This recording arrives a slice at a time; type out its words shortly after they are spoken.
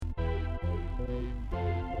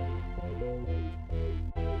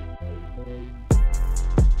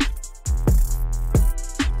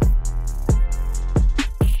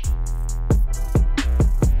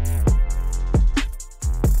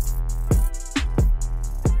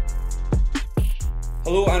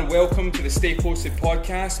Hello and welcome to the Stay Posted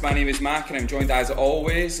podcast. My name is Mac and I'm joined as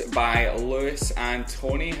always by Lewis and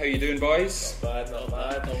Tony. How you doing, boys? Not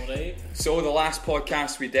bad, alright. So the last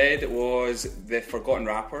podcast we did was the Forgotten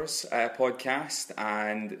Rappers podcast,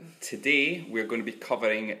 and today we're going to be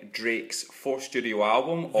covering Drake's fourth studio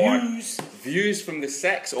album, or Views from the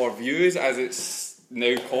Six, or Views as it's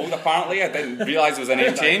now called apparently. I didn't realise there was a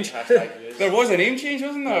name change. There was a name change,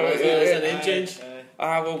 wasn't there? There was a name change.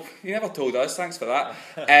 Well, you never told us, thanks for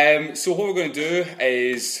that. So what we're going to do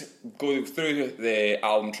is go through the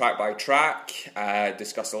album track by track,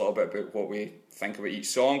 discuss a little bit about what we think about each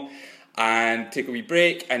song, and take a wee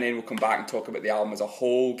break, and then we'll come back and talk about the album as a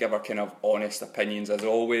whole, give our kind of honest opinions as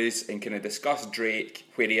always, and kind of discuss Drake,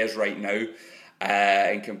 where he is right now,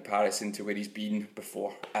 in comparison to where he's been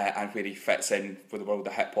before, and where he fits in for the world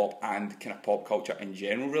of hip-hop and kind of pop culture in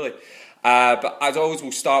general, really. But as always,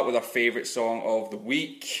 we'll start with our favourite song of the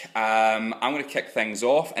week. I'm going to kick things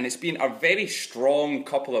off, and it's been a very strong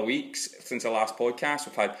couple of weeks since the last podcast.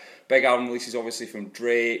 We've had big album releases, obviously, from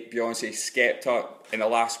Drake, Beyonce, Skepta in the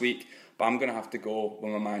last week. But I'm going to have to go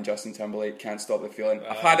with my man Justin Timberlake, Can't Stop the Feeling.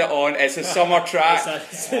 I've had it on, it's a summer track.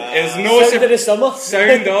 It's no sound of the summer.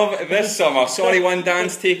 Sound of this summer. Sorry, one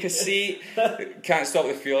dance, take a seat. Can't Stop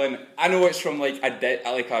the Feeling. I know it's from like a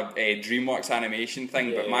DreamWorks animation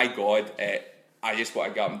thing, but my God, I just want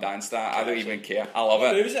to get up and dance that. I don't even care. I love it.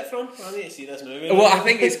 What movie is it from? I need to see this movie. Well, I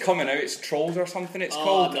think it's coming out. It's Trolls or something it's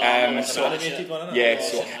called. It's an animated one, isn't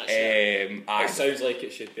it? Yeah, it sounds like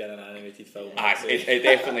it should be in an animated film. It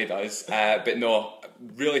definitely does. But no,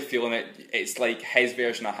 really feeling it. It's like his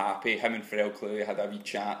version of Happy. Him and Pharrell clearly had a wee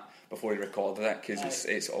chat before he recorded it, because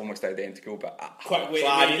it's almost identical. But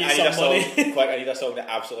I need a song that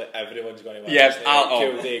absolutely everyone's going to want. Yeah,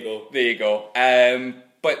 cool, there you go. There you go.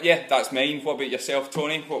 But yeah, that's mine. What about yourself,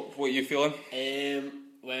 Tony? What are you feeling?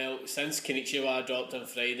 Well, since Konnichiwa dropped on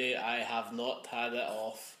Friday, I have not had it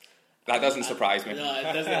off. That doesn't surprise me. No,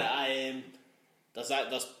 it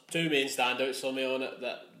doesn't. There's two main standouts for me on it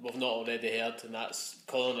that we've not already heard, and that's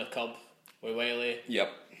Calling a Cub with Wiley.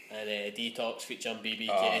 Yep. And Detox featuring BBK.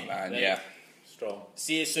 Oh man, yeah. Strong.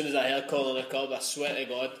 See, as soon as I heard Calling a Cub, I swear to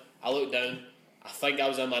God, I looked down. I think I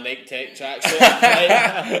was in my Nike Tech tracksuit,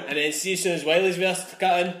 right? And then see, as soon as Wiley's verse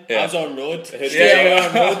cut in, I was on road. Straight away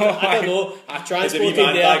on road. I don't know. I transported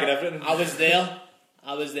there.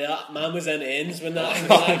 I was there. Man was in ends when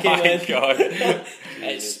that came in. God.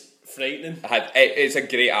 It's frightening. It's a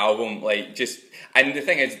great album. And the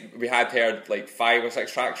thing is, we had heard like 5 or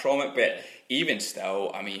 6 tracks from it, but even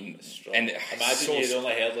still, I mean, imagine you'd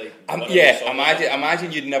only heard like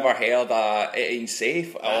imagine you'd never heard It Ain't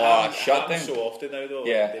Safe or Shutdown. So often now though,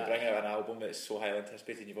 they bring out an album that's so highly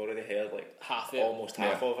anticipated, and you've already heard like almost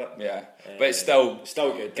half of it. Yeah, but it's still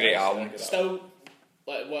good. Great album. Still,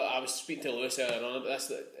 like what I was speaking to Lewis earlier on about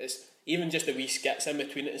this, it's even just the wee skits in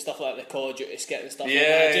between it and stuff like the Call of Duty skit and stuff like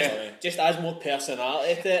that. Just adds more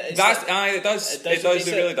personality to it. It does. It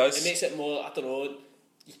really does. It makes it more, I don't know,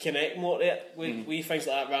 you connect more to it with things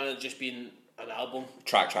like that rather than just being an album.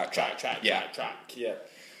 Track. Yeah.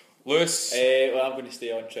 Lewis? Well, I'm going to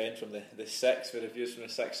stay on trend from the Six, with reviews from the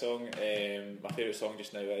Six song. My favourite song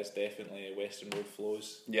just now is definitely Western Road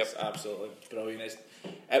Flows. Yep. It's absolutely brilliant.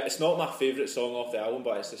 It's not my favourite song off the album,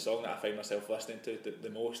 but it's the song that I find myself listening to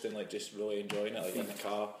the most and like just really enjoying it, like in the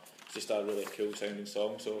car. It's just a really cool sounding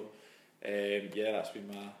song. So that's been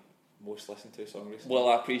my most listened to song recently. Well,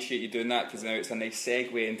 I appreciate you doing that, because now it's a nice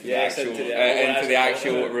segue into the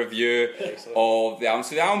actual review of the album.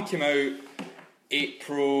 So the album came out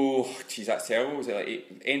April. Jeez, that's terrible. Was it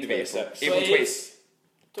like end of April? April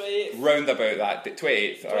 28th. Round about that.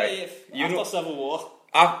 28th. All right. After Civil War.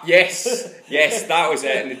 Yes, that was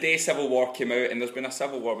it. And the day Civil War came out, and there's been a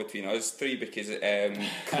civil war between us 3 because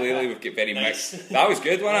clearly we've got very mixed. That was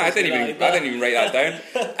good, wasn't it? I didn't even write that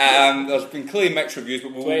down. There's been clearly mixed reviews,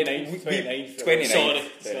 but 29th.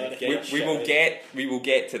 Sorry. We will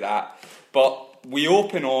get to that. But we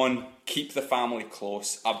open on Keep the Family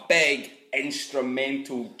Close, a big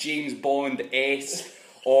instrumental James Bond-esque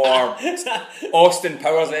or Austin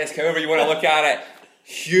Powers-esque, however you want to look at it.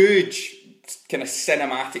 Huge kind of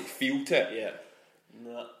cinematic feel to it.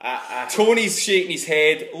 Yeah. Tony's shaking his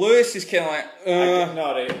head. Lewis is kind of like,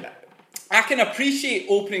 I can appreciate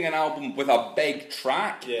opening an album with a big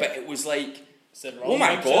track, but it was like, oh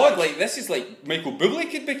my God, like this is like Michael Bublé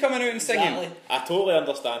could be coming out and singing. Exactly. I totally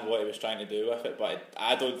understand what he was trying to do with it, but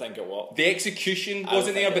I don't think it worked. The execution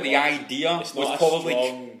wasn't there, but the idea was probably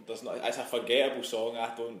it's a forgettable song.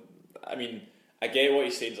 I get what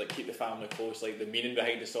he's saying, like keep the family close, like the meaning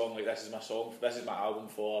behind the song, like this is my song, this is my album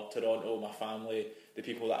for Toronto, my family, the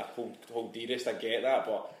people that I hold dearest. I get that,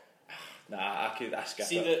 but Nah, I skip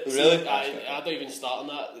See it. really? I don't even start on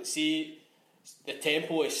that. See, the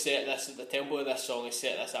tempo is set. The tempo of this song is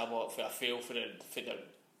set this album up for a feel for the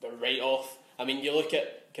write off. I mean, you look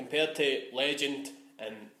at compared to Legend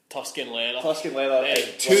and Tuscan Leather.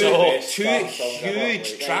 Two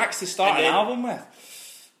huge tracks to start an album with.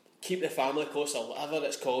 Keep the Family Close, or whatever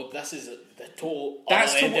it's called. This is the total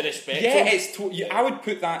other end of the spectrum. Yeah, it's I would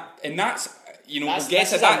put that, and that's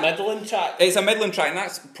this is a middling track. It's a middling track, and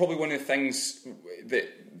that's probably one of the things that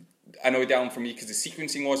annoyed the album for me because the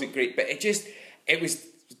sequencing wasn't great, but it was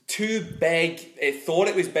too big. It thought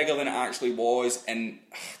it was bigger than it actually was, and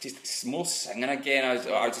just more singing again. I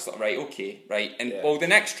was just like, right, okay, right. And the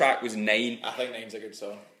next track was 9. I think 9's a good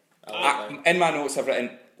song. In my notes I've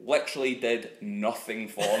written, literally did nothing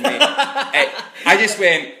for me. I just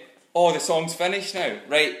went, the song's finished now,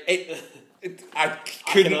 right? I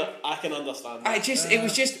couldn't. I can understand. It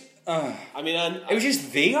was just. It was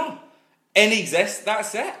just there, and exists.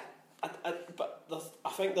 That's it. But I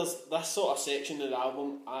think there's this sort of section of the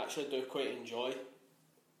album I actually do quite enjoy.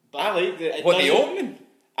 But I like the opening.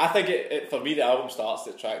 I think it for me the album starts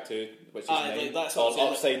at track 2, which is 9, that's or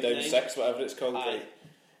what Upside Down 9. 6, whatever it's called.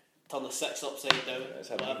 Turn the 6 upside down. It's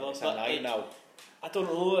a 9 now. I don't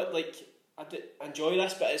know. I enjoy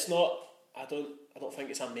this, but it's not. I don't think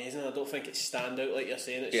it's amazing. I don't think it's stand out like you're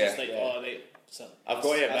saying. It's just like right. I've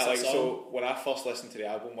got to admit, so when I first listened to the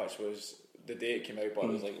album, which was the day it came out, but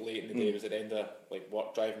it was late in the day. It was at the end of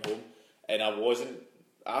work driving home, and I wasn't.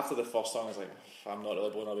 After the first song, I was like, I'm not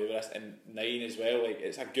really blown away with this. And 9 as well.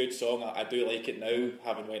 It's a good song. I do like it now,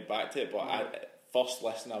 having went back to it. But first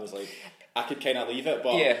listen, I was like, I could kind of leave it.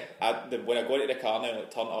 But when I go into the car now,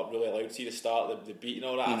 turn it up really loud, see the start, the beat and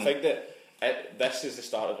all that. I think that this is the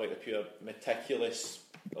start of the pure meticulous,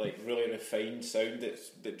 really refined sound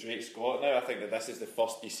that Drake's got now. I think that this is the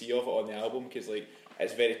first you see of it on the album because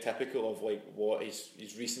it's very typical of what his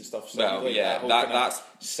recent stuff sounds like. Yeah, that's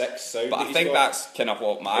 6 sound. But I think that's kind of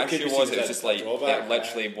what my issue was. It was just drawback, it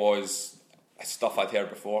literally was stuff I'd heard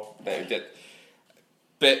before that it did.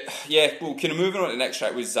 But yeah, well, kind of moving on to the next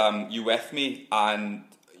track was You With Me, and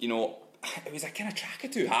it was a kind of track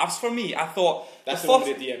of two halves for me. I thought that's the one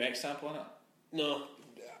with the DMX sample on it. No.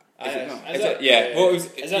 Is it? Yeah. Well, is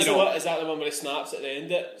that the one where he snaps at the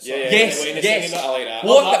end? Yes. I like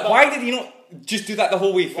that. Why did he not just do that the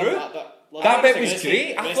whole way through? That bit was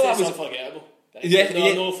great. I thought that was unforgettable.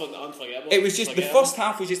 Unforgettable. It was just the first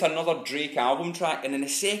half was just another Drake album track, and then the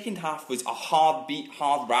second half was a hard beat,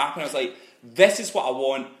 hard rap, and I was like, this is what I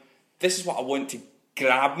want. This is what I want to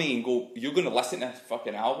grab me and go, you're going to listen to this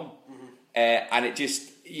fucking album. And it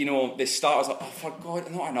just, the start I was like, oh for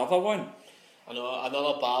God, not another one. I know,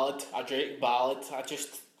 another ballad, a Drake ballad.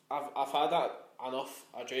 I've had that enough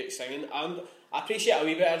of Drake singing, and I appreciate a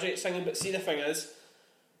wee bit of Drake singing, but see the thing is,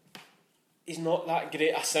 he's not that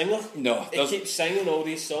great a singer. No, he keeps singing all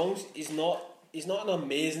these songs. He's not an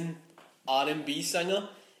amazing R&B singer.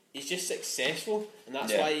 He's just successful, and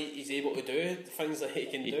that's why he's able to do the things that he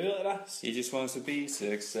can do like this. He just wants to be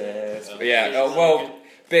successful.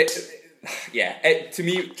 To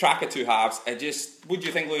me, track of two halves. What do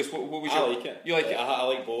you think, Lewis? What was your? I like it. You like it? I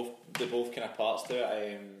like both. The both kind of parts to it.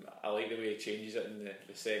 I like the way he changes it in the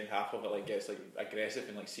second half of it. Gets aggressive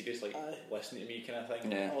and serious, listen to me kind of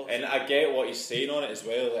thing. Yeah. And I get what he's saying on it as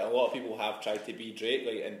well. A lot of people have tried to be Drake,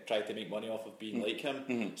 and tried to make money off of being like him.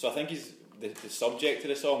 Mm-hmm. So I think the subject of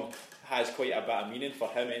the song has quite a bit of meaning for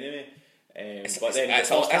him anyway. I think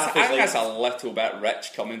that's a little bit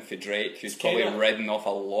rich coming for Drake, who's probably ridden off a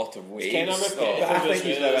lot of waves. I think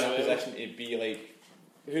he's now in a position to be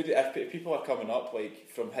if people are coming up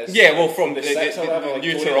from his from the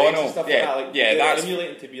New Toronto stuff that's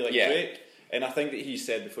emulating to be like Drake. And I think that he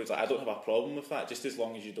said before, I don't have a problem with that, just as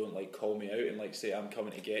long as you don't call me out and say I'm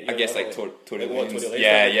coming to get you. I guess Tory Lanez.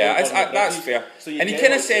 That's fair. So and he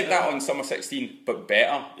kind of said that on Summer 16, but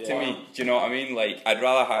better to me. Do you know what I mean? I'd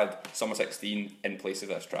rather had Summer 16 in place of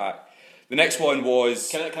this track. The next one was.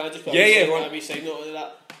 Can I just put a wee side note on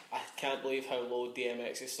that? I can't believe how low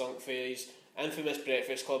DMX has sunk for his infamous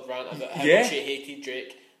Breakfast Club rant about how much he hated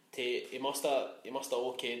Drake. He must have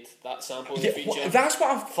okayed that sample in the feature. That's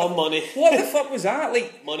what I'm for money. What the fuck was that?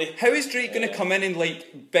 Money. How is Drake going to come in and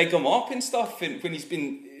big him up and stuff? And when he's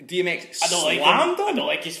been DMX slammed him. I don't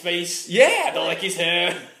like his face. Yeah, I don't like his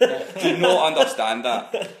hair. Do not understand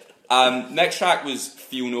that. Next track was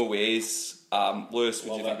Feel No Ways. Lewis,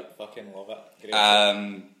 what do you think? Fucking love it. Great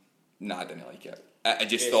nah, I didn't like it. I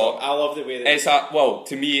just thought I love the way that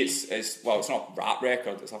to me it's not a rap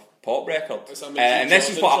record, it's a pop record, and this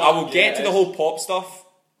is what I will get to the whole pop stuff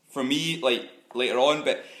for me later on,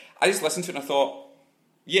 but I just listened to it and I thought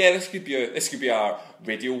yeah, this could be our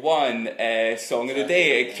Radio 1 song of the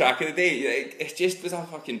day, track of the day. It just was a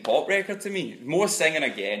fucking pop record to me. More singing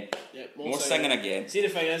again. Yeah, more singing again. See, the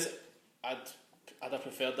thing is, I'd have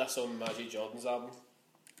preferred this on Magic Jordan's album.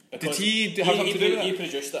 Did he have something to do with it? He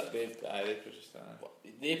produced it. They produced that.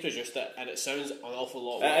 They produced it, and it sounds an awful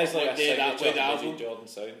lot It is like what a their signature album, Magic Jordan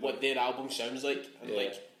sound. what their album sounds like. And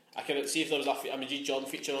like, I can see if there was a Magic Jordan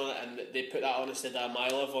feature on it, and they put that on instead of My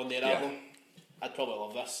Love on their album, I'd probably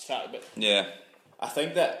love this track. But yeah, I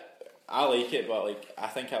think that I like it, but like I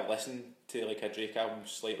think I've listened to like a Drake album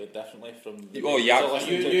slightly differently from. You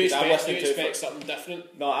expect something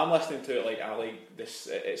different. No, I'm listening to it like I like this.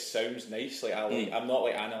 It sounds nice. Like I like. I'm not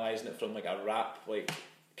like analysing it from like a rap like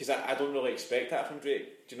because I don't really expect that from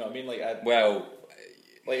Drake. Do you know what I mean? Like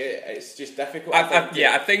it's just difficult. I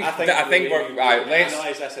think we're right. Let's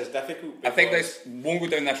analyse this as difficult. I think won't go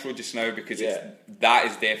down this road just now because that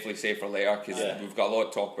is definitely safe for later because we've got a lot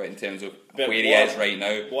to talk about in terms of where he is right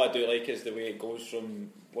now. What I do like is the way it goes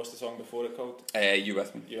from what's the song before it called? You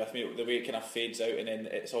With Me. You With Me. The way it kind of fades out and then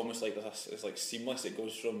it's almost like it's like seamless. It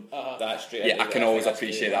goes from that straight. Yeah, I can always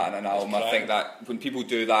appreciate that in an album. I think that when people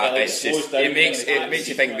do that, it makes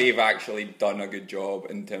you think they've actually done a good job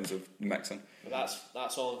in terms of mixing. But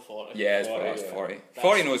that's all in 40. Yeah, it's 40.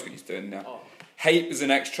 40 knows what he's doing now. Hype is the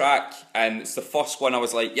next track, and it's the first one I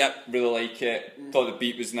was like, yep, really like it. Thought the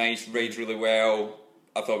beat was nice, raged really well.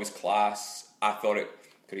 I thought it was class. I thought it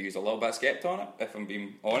could have used a little bit of Skepta on it, if I'm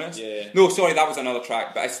being honest. Yeah. No, sorry, that was another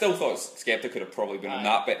track, but I still thought Skepta could have probably been on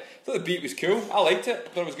that, but I thought the beat was cool. I liked it.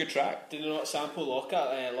 Thought it was a good track. Did you not sample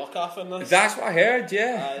Lockoff in this? That's what I heard,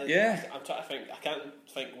 yeah. I'm trying to think. I can't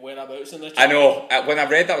think whereabouts in the track. I know. When I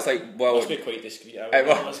read that, I was like, well... Must be quite discreet.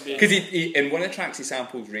 Because he in one of the tracks he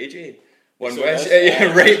samples Ray J. One West. Yeah,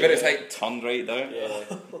 right, but it's like turned right down.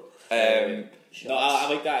 Yeah. No, I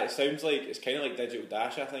like that. It sounds like it's kind of like Digital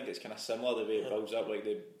Dash. I think it's kind of similar the way it builds up. Like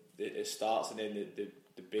it starts and then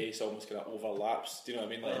the bass almost kind of overlaps. Do you know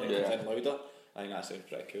what I mean? Like and it comes in louder. I think that sounds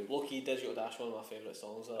pretty cool. Low-key Digital Dash, one of my favourite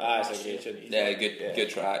songs. It's a great tune. Yeah, good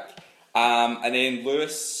track. And then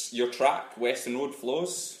Lewis, your track, Western Road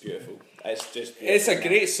Flows. Beautiful. It's just beautiful. It's a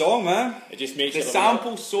great song, man. It just makes the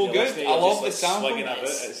sample's so good. I love the sample.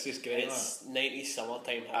 It's just great. It's 90s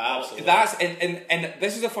summertime. Absolutely. That's and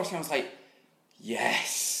this is the first time I was like,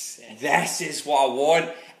 yes, this is what I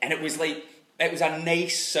want. And it was like, it was a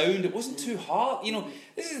nice sound. It wasn't too hard. You know,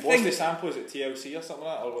 this is the what's thing. the sample? Is it TLC or something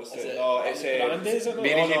like that? Or what's it? No, it's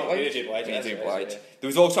Mary J. Blige. There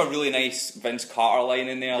was also a really nice Vince Carter line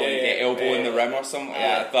in there, like get elbow in the rim or something.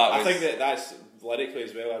 I think that's lyrically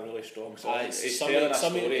as well a really strong song. Some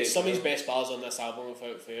of his best bars on this album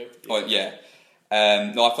without fail. Oh yeah.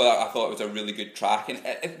 No, I thought it was a really good track,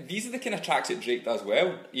 and these are the kind of tracks that Drake does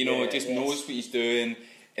well. You know, just knows what he's doing,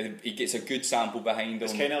 and he gets a good sample behind him.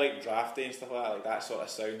 It's kind of like Drafty and stuff like that sort of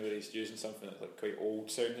sound where he's using something that's like quite old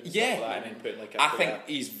sound and stuff like that, and then putting like I think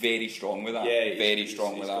he's very strong with that. Yeah, very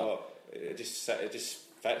strong with that. It just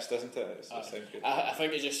fits, doesn't it? It sounds good. I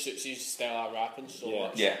think it just suits his style of rapping so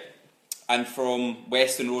much. Yeah. And from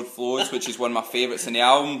Western Road Flows, which is one of my favourites in the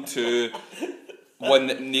album, to one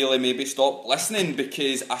that nearly made me stop listening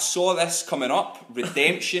because I saw this coming up,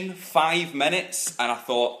 Redemption, 5 minutes, and I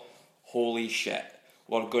thought, holy shit,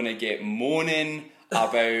 we're going to get moaning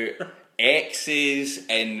about exes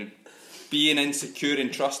and being insecure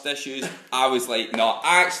and trust issues. I was like, no,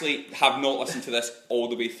 I actually have not listened to this all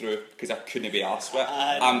the way through because I couldn't be arsed with it.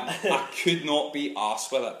 I could not be arsed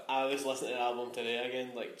with it. I was listening to the album today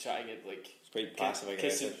again, like trying to get like... It's quite passive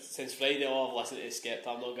aggressive. Since Friday I've listened to Skepta,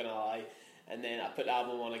 I'm not going to lie. And then I put the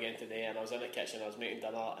album on again today and I was in the kitchen, I was making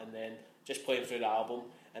dinner and then just playing through the album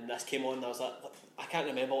and this came on and I was like, I can't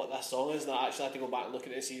remember what this song is, and I actually had to go back and look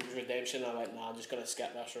at it and see it was Redemption, and I went, nah, I'm just going to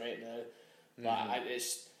skip this right now. But I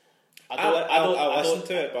listen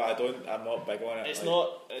to it, but I'm not big on it. It's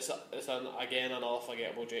not. It's again another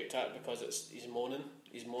forgettable Drake track because he's moaning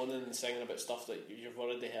and singing about stuff that you've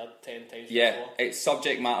already heard 10 times before. Yeah, it's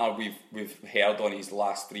subject matter we've heard on his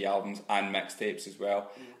last 3 albums and mixtapes as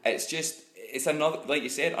well. It's another, like you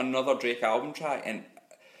said, another Drake album track, and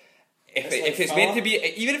if it's meant to be,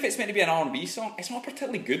 even if it's meant to be an R&B song, it's not a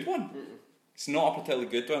particularly good one. It's not a particularly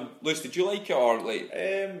good one. Lewis, did you like it or like?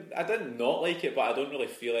 I did not like it, but I don't really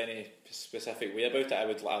feel any specific way about it.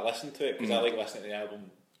 I listen to it because I like listening to the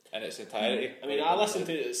album in its entirety. I mean, I listened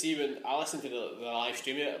to the live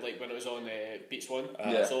stream it like when it was on Beats One.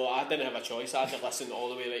 So I didn't have a choice. I had to listen all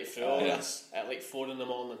the way right through all this at like 4 in the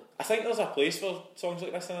morning. I think there's a place for songs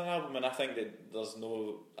like this in an album, and I think that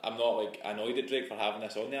I'm not like annoyed at Drake for having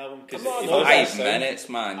this on the album because 5 minutes,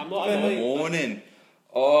 man. I'm not in the morning.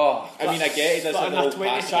 I mean, I get it. But on a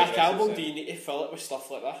 20-track album, do you need to fill it with stuff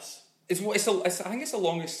like this? I think it's the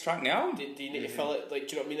longest track in the album. Do you need to fill it, like,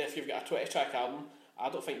 do you know what I mean? If you've got a 20-track album, I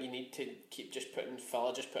don't think you need to keep just putting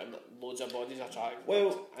loads of bodies a track.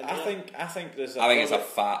 Well, I think there's. I think it's a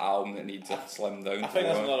fat album that needs a slim down. I think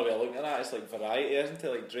there's another way of looking at that. It's like variety, isn't it?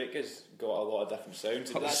 Like Drake has got a lot of different sounds.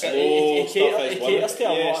 He caters to a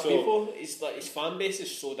lot of people. His fan base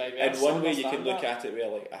is so diverse. And one way you can look at it where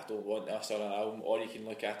like I don't want this on an album, or you can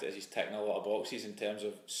look at it as he's ticking a lot of boxes in terms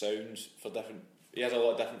of sounds for different. He has a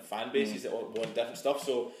lot of different fan bases that want different stuff.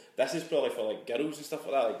 So this is probably for like girls and stuff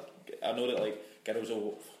like that. Like I know that like girls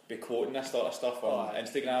will be quoting this sort of stuff on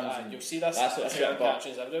Instagrams and you'll see this, that sort of shit. But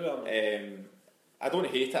everywhere. I don't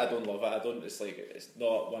hate it. I don't love it. It's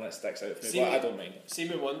not one that sticks out for me. But I don't mind it. See,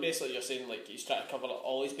 with one base, like you're saying, like he's trying to cover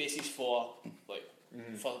all his bases for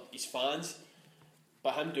for his fans.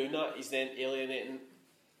 But him doing that, he's then alienating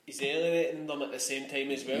them at the same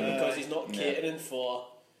time as well because he's not catering for.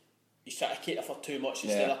 He's trying to cater for too much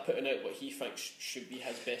instead of putting out what he thinks should be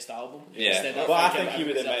his best album. Yeah, but I think he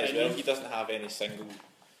would admit as well. He doesn't have any single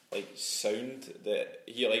like sound that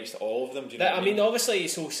he likes. All of them. Do you know what I mean? Obviously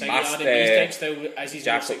he's so singing R&B style as he's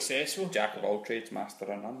more successful. Jack of all trades, master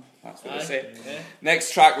of none. That's what they say. Yeah.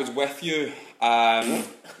 Next track was With You.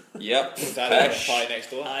 Yep. Was that Party Next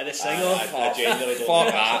Door? The sing-off. I genuinely don't fuck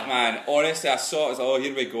that, man. Honestly, I saw it as,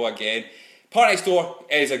 here we go again. Party Next Door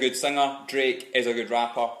is a good singer. Drake is a good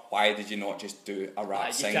rapper. Why did you not just do a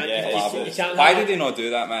rap singing collab? Why did they not do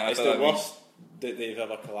that, man? It's the worst that they've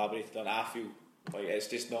ever collaborated on. I feel like it's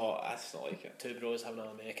just not. I just not like it. Two bros having an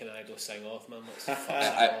American Idol sing off, man.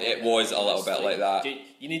 It was a little bit like that.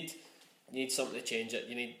 You need something to change it.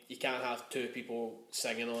 You can't have two people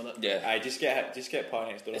singing on it. Yeah, I just get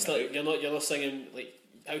Party Next Door. It's like you're not singing like.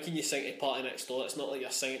 How can you sing to Party Next Door? It's not like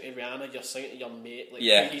you're singing to Rihanna, you're singing to your mate. Like,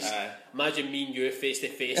 imagine me and you face to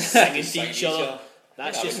face singing to each other.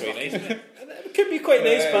 That's just quite nice, isn't it? It could be quite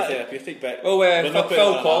nice, but therapeutic. But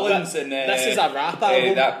Phil Collins and this is a rap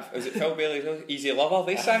album. Was it Phil Bailey's Easy Lover?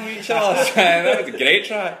 They sang with each other. That was a great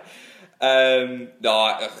track. It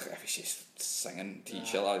was just singing to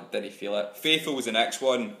each other. Didn't feel it. Faithful was the next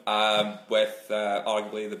one, with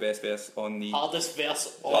arguably the best verse on the hardest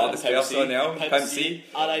verse on the album. Pimp C.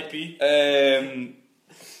 R.I.P.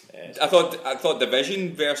 I thought the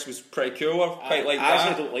Vision verse was pretty cool. I quite like that. I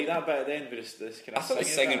actually don't like that bit at the end, but it's this kind of. I thought the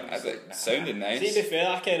singing sounded nice. See, to be fair,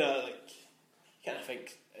 I kind of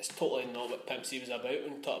think it's totally not what Pimp C was about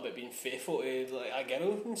when he talked about being faithful to like a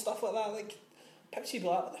girl and stuff like that. Like Pimp C,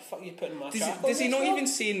 what the fuck are you putting my track on? Does he not even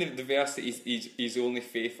say in the verse that he's only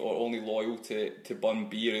faithful or only loyal to Bun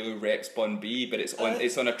B, or really reps Bun B, but it's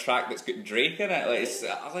on a track that's got Drake in it? Like it's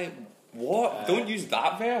like what? Don't use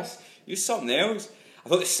that verse. Use something else. I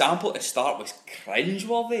thought the sample at the start was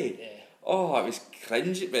cringeworthy. Yeah. Oh, it was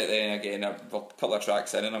cringy, but then again, a couple of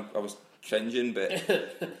tracks in and I was cringing, but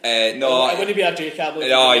no. It wouldn't be a Drake album.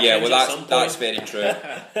 Oh yeah, well that's very true.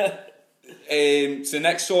 So the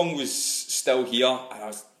next song was Still Here, and I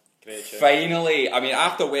was finally. I mean,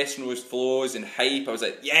 after Western Rose Flows and Hype, I was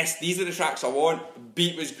like, yes, these are the tracks I want.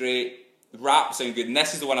 Beat was great, rap sounded good, and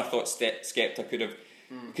this is the one I thought Skepta could have.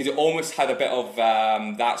 Because it almost had a bit of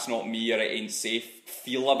That's Not Me or It Ain't Safe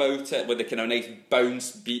feel about it, with the kind of nice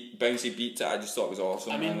bouncy beat to it. I just thought it was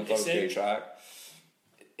awesome. I thought it was a great track.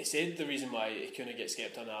 It said the reason why he couldn't get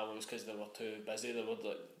Skepta on the album was because they were too busy. They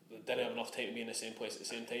didn't have enough time to be in the same place at the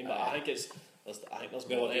same time. But I think there's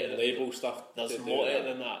more to it. Label stuff. There's more to it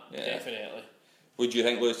than that, definitely. What do you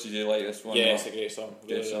think, Lewis? Did you like this one? Yeah, it's a great song.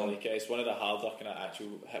 Really like it. It's one of the harder kind of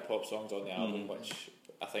actual hip hop songs on the album, which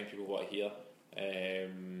I think people want to hear.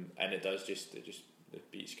 And it does the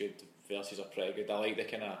beat's good, the verses are pretty good. I like the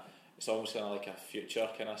kind of, it's almost kind of like a Future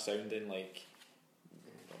kind of sounding, like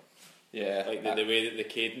like the way that the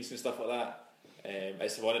cadence and stuff like that.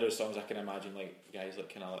 It's one of those songs I can imagine like guys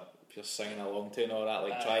like kind of like just singing along to and all that,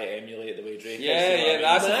 like try to emulate the way Drake is.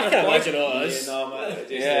 That's I can imagine all us.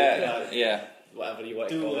 Whatever you want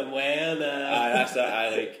to call it. That's that. I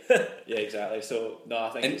like. Yeah, exactly. So no, I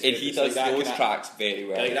think and he does like those tracks very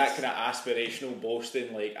well. Like that kind of aspirational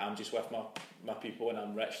boasting, like I'm just with my people and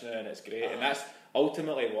I'm rich now and it's great. And that's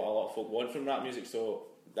ultimately what a lot of folk want from rap music. So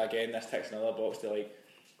again, this ticks another box to like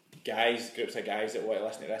groups of guys that want to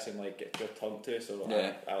listen to this and like get your tongue to. So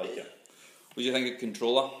I like it. What do you think of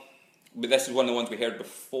Controller? But this is one of the ones we heard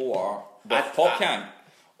before. But Popcan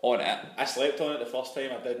on it. I slept on it the first time.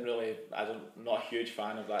 I'm not a huge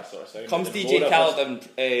fan of that sort of sound. Comes DJ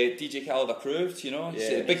Khaled approved, you know.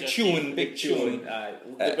 Yeah, big tune.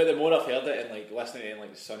 But the more I've heard it and like listening to it in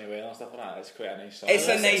like sunny weather and stuff like that, it's quite a nice song. It's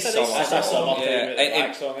a nice song. It's a summer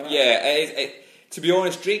relaxed song, isn't it? Yeah, to be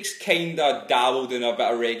honest, Drake's kind of dabbled in a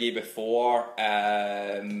bit of reggae before.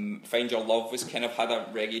 Find Your Love was kind of had a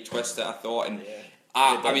reggae twist that I thought, and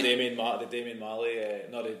the Damien Marley,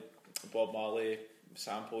 not the Bob Marley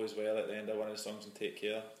sample as well at the end of one of the songs in Take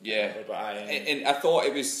Care. Yeah, and I thought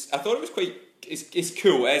it was quite. It's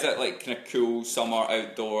cool, is it? Like kind of cool summer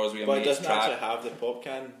outdoors with a but mate's it doesn't track. actually have the pop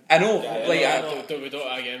can. I know, we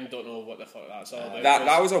don't know what the fuck that's all about.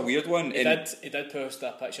 That was a weird one. He did post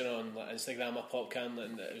a picture on Instagram of pop can,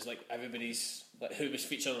 and it was like everybody's like who was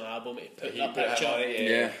featured on the album. He put a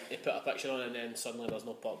picture. He put a picture on it, and then suddenly there's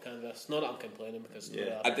no pop canvas. Not that I'm complaining because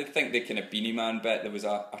I did think the kind of Beanie Man bit. There was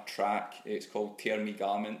a track. It's called Tear Off Me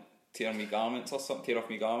Garments or something. Tear Off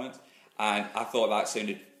Me Garments, and I thought that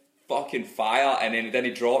sounded fucking fire, and then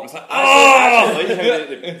he dropped and it's like, I like how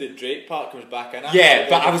the Drake part comes back in. Yeah,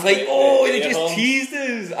 but I was like, they just teased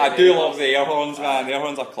us. I do love the air horns, man. The air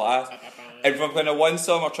horns are class. And from kind of one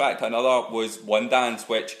summer track to another was One Dance,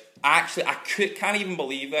 which actually can't even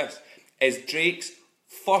believe this is Drake's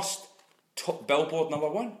first Billboard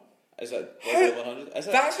 #1. Is it Billboard 100? Is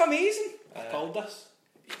it? That's amazing. Called this.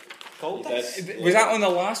 Was that on the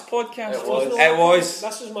last podcast? It was.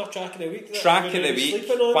 This was my track of the week.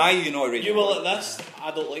 Why are you not reading? You were like this. I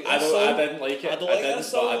don't like this. I didn't like it. I don't like this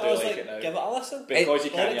song. But I do like like it now. Give it a listen. Because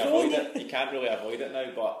you can't avoid it. You can't really avoid it now.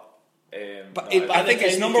 But I think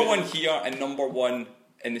it's #1 here and #1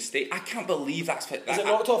 in the States. I can't believe that's what. Is it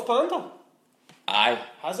knocked off Panda? Aye.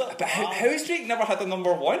 Has it? But how has Drake never had a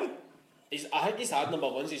 #1? I think he's had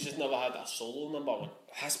 #1s. He's just never had a solo #1.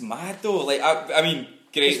 That's mad though. Like I mean,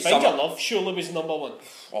 great. Find Your Love surely was #1.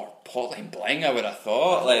 Or Portland Bling, I would have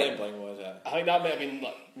thought. Portland Bling was it? I think that might have been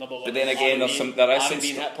 #1. But then again, there's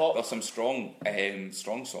some strong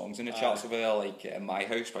songs in the charts over there, like My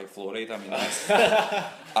House by Fluoride. I mean, that's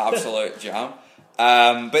absolute jam.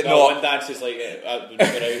 But no, One Dance is like we were out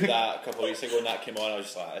that a couple of weeks ago, and that came on. I was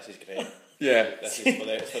just like, this is great. Yeah, this is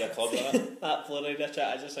for the club, isn't it? That Florida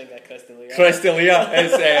chat, I just think that Crystalia. Crystalia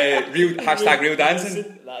is real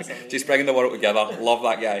dancing. Just bringing the world together. Love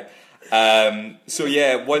that guy. So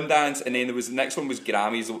yeah, One Dance, and then the next one was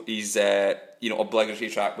Grammy's. He's obligatory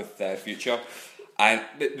track with Future. And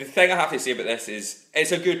the thing I have to say about this is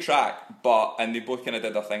it's a good track, and they both kind of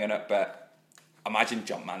did their thing in it. But imagine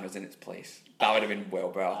Jumpman was in its place. That would have been well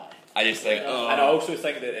better. I just think, and I also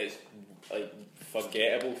think that it's like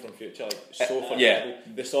forgettable from Future, like so forgettable.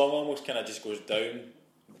 The song almost kind of just goes down,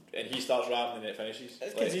 and he starts rapping and then it finishes.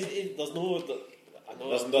 It's because there's no.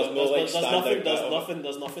 There's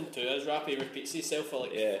nothing to his rap. He repeats himself for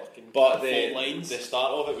like fucking four lines. The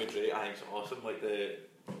start of it with Drake, I think it's awesome. Like the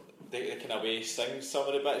kind of way he sings some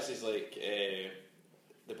of the bits is like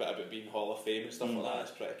the bit about being Hall of Fame and stuff like that.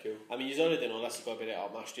 It's pretty cool. I mean, you already know this is going to be right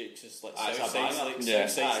up my street. Just like Southside's like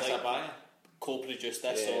co-produced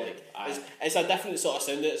this, so like it's a different sort of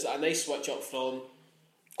sound. It's a nice switch up from.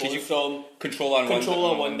 From Controller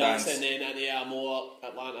One Dance and then into a more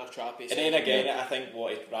Atlanta trappy. And then again, I think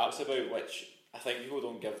what he raps about, which I think people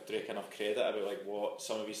don't give Drake enough credit about, like what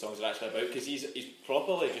some of his songs are actually about, because he's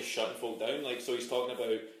properly just shutting folk down. Like, so he's talking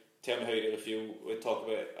about tell me how you really feel. We talk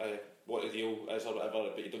about what the deal is or whatever,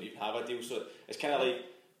 but you don't even have a deal. So it's kind of like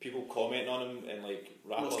people commenting on him and like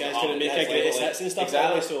rapping. Those guys going to make greatest hits and stuff.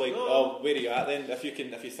 Exactly. Like so like, where are you at then? If you think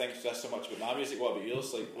this so much about my music, what about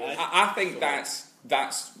yours? Like, I think that's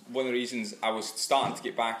one of the reasons I was starting to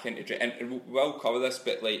get back into Drake, and we'll cover this,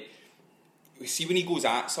 but like, see when he goes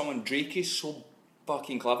at someone, Drake is so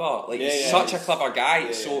fucking clever. Like, he's such a clever guy.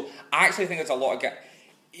 Yeah, so I actually think there's a lot of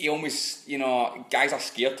he almost, guys are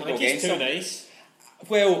scared to go against him. Nice.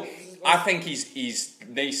 Well, I think he's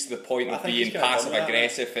nice to the point of being passive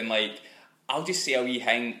aggressive and like, I'll just say a wee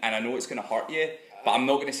thing, and I know it's going to hurt you, but I'm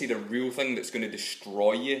not going to say the real thing that's going to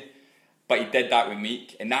destroy you. But he did that with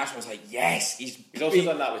Meek, and that's when I was like, yes, he's also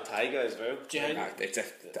done that with Tyga as well. It's a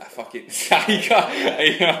fucking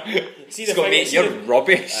Tyga. See the thing, you're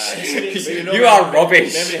rubbish. You are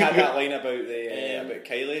rubbish. Remember he had that line about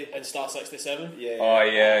Kylie in Star 67. Yeah. Oh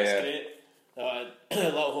yeah, that's great.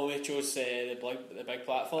 Little Homie chose the big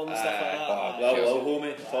platform and stuff like that. Little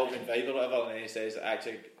Homie talking Vibe or whatever, and then he says,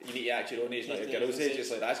 actually, you need to act your own age, not your girl's age. It's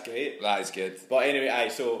like, that's great. That is good. But anyway,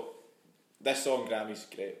 so this song Grammy's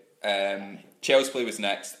great. Chelsea Play was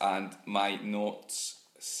next, and my notes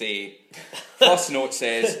say, first note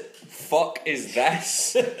says, fuck is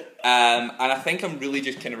this? And I think I'm really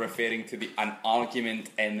just kind of referring to an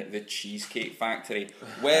argument in the Cheesecake Factory.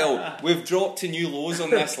 Well, we've dropped to new lows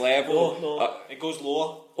on this level. No, it goes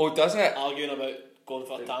lower. Oh, does it? Arguing about going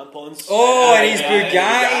for tampons. Oh, and he's good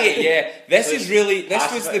guy. Yeah, this was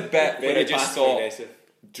the bit where I just thought,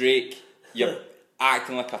 Drake, you're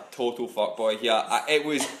acting like a total fuckboy here. It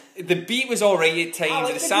was the beat was alright at times. like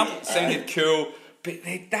The the sample beat. sounded cool. But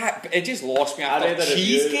it just lost me I read after a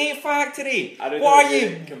review. Cheesecake Factory. I read What a are review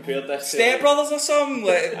you, that compared this Step to Brothers or something?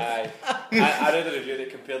 Like, I read a review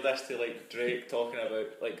that compared this to like Drake talking in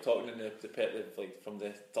like from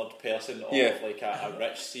the third person of like a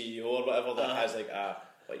rich CEO or whatever that has like a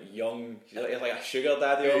young, like a sugar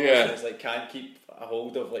daddy almost, and it's like can't keep a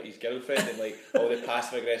hold of like his girlfriend, and like all the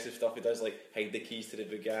passive aggressive stuff he does, like hide the keys to the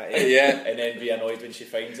Bugatti, and then be annoyed when she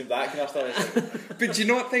finds him, that kind of stuff. It's like, but do you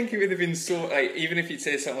not think it would have been so, like, even if he'd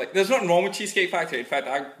said something like, there's nothing wrong with Cheesecake Factory, in fact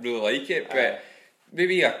I really like it, but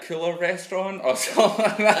maybe a cooler restaurant or something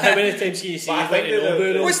like that. How many times can you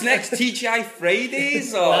see What's next? TGI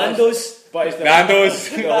Fridays or Nando's? but it's Nando's.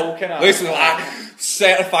 the whole kind of Listen to that,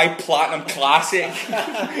 certified platinum classic.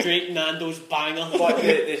 Drake Nando's banger. But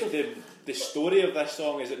the story of this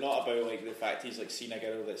song, is it not about like the fact he's like seen a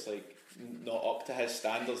girl that's like not up to his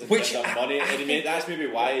standards in terms of money, and that's maybe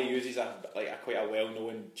why he uses quite a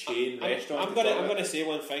well-known chain restaurant. I'm gonna say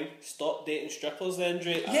one thing: stop dating strippers, then,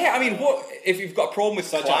 Drake. Yeah, I mean, what if you've got a problem with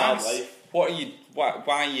Such a hard class? life. What are you? Why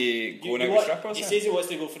are you going out with strippers? He then? says he wants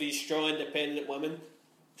to go for these strong, independent women.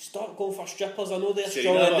 Stop going for strippers. I know they're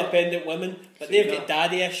Serena, strong, independent women, but Serena. they've got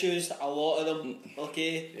daddy issues. A lot of them.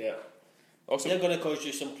 Okay. Yeah. Also, They're going to cause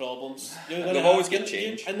you some problems. They've always got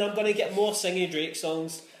change. And I'm going to get more singy Drake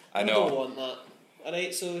songs. I know. I don't want that.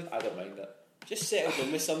 Alright, so I don't mind it. just settle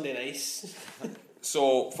down with somebody nice.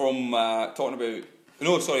 so from talking about,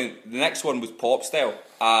 the next one was Pop Style,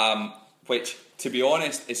 which, to be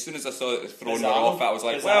honest, as soon as I saw it thrown off, I was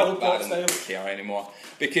like, well, I don't care anymore,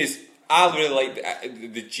 because I really like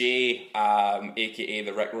the J, aka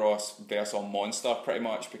the Rick Ross verse on Monster, pretty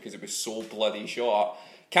much, because it was so bloody short.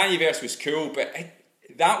 Kanye verse was cool, but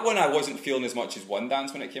that one I wasn't feeling as much as One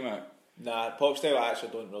Dance when it came out. Nah, Pop Style I actually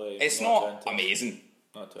don't really. It's not amazing.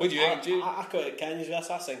 What do you think? I quite like Kanye's verse.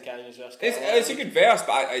 I sing Kanye's verse. It's a good verse,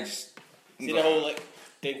 but I just see the whole like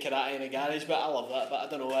doing karate in a garage, but I love that. But I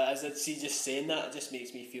don't know what it is. See, just saying that it just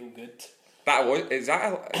makes me feel good. Is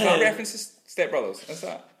that a reference to Step Brothers? Is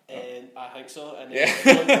that? I think so. And then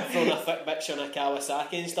throwing a thick bitch on a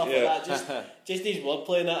Kawasaki and stuff like that. Just his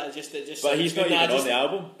wordplay and that. It just. But he's not even on the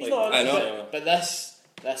album. He's not. I know. But this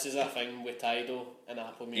is a thing with Tidal and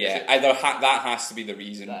Apple Music. Yeah, either that has to be the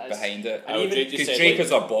reason behind it. Because Drake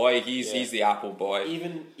is our boy. He's the Apple boy.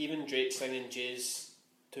 Even Drake singing Jay's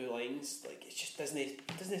 2 lines, like it just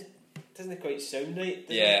doesn't quite sound right.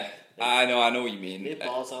 Yeah, I know what you mean. The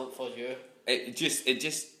bars aren't for you. It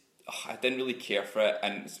just. I didn't really care for it,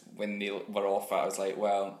 and when they were off it, I was like,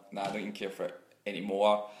 well, nah, I don't even care for it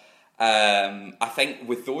anymore. I think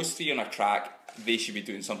with those 3 on a track, they should be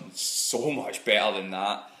doing something so much better than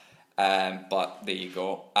that. But there you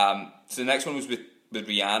go. So the next one was with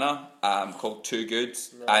Rihanna, called Too Good,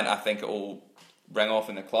 and I think it will ring off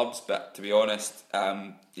in the clubs, but to be honest,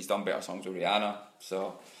 he's done better songs with Rihanna,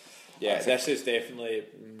 so... Yeah, this is definitely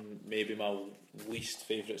maybe my least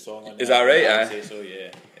favourite song on Is that right? I'd say so,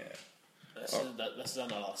 yeah. This is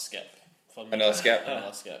another skip for me. Another skip?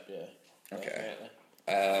 Another skip, yeah. Okay.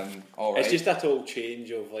 All right. It's just a total change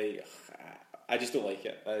of like... I just don't like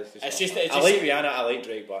it. I I like Rihanna, I like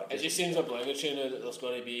Drake, but... It just seems obligatory now that there's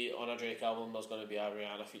going to be, on a Drake album, there's going to be a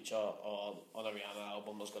Rihanna feature, or on a Rihanna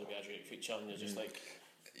album, there's going to be a Drake feature, and you're just like...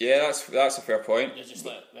 Yeah, that's a fair point. You're just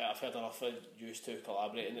like I've heard enough of you two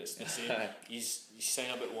collaborating, it's the same. You sing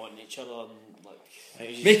about wanting each other and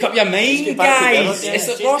like... Make up your mind, guys! Yeah, it's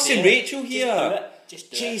like Ross and Rachel here.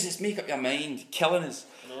 Just do Jesus, make up your mind. Killing us.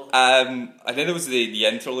 I I think it was the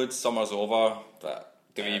interlude, Summer's Over, but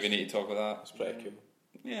do we even need to talk about that? It's pretty cool.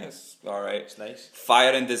 Yeah, it's alright. It's nice.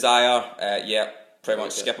 Fire and Desire, pretty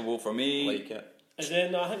much skippable for me. Like it. Is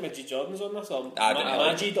there, I think Majid Jordan's on this, or I don't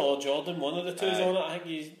know. Majid or Jordan, one of the two is on it. I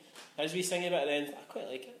think his wee singing bit at the end, I quite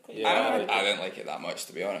like it. I didn't like it that much,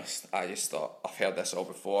 to be honest. I just thought, I've heard this all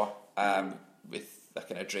before, with the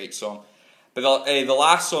kind of Drake song. But the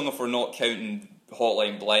last song, if we're not counting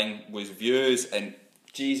Hotline Bling, was Views, and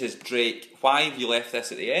Jesus, Drake, why have you left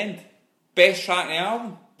this at the end? Best track in the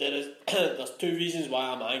album? There's 2 reasons why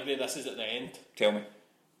I'm angry this is at the end. Tell me.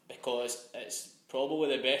 Because it's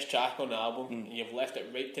probably the best track on the album, and you've left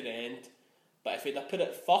it right to the end. But if you'd have put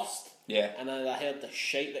it first, and then I heard the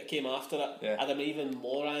shite that came after it, I'd have been even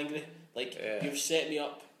more angry. Like, you've set me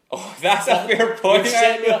up. Oh, that's a fair point. You've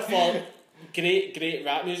set me up for great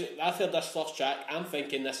rap music. I've heard this first track, I'm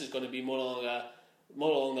thinking this is going to be more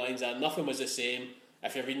along the lines of Nothing Was the Same.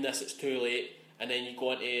 If you're reading this, it's too late. And then you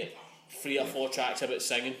go into 3 or 4 tracks about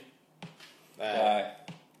singing. And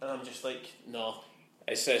I'm just like, no.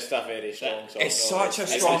 It's a very strong song. It's such a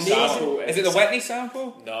strong sample. Is it the Whitney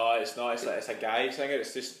sample? No, it's not. It's a guy singer.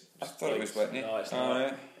 It's just I thought it was Whitney. No, it's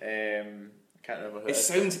not. I can't remember who it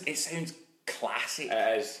sounds classic.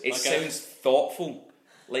 It is. It sounds thoughtful.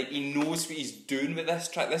 Like he knows what he's doing with this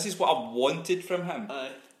track. This is what I wanted from him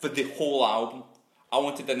for the whole album. I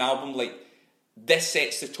wanted an album like this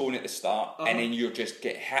sets the tone at the start, and then you just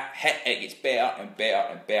get hit. It gets better and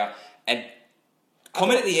better and better, and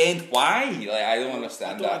coming at the end, why? Like I don't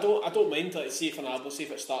understand that. I don't mind. Like, see if an album, see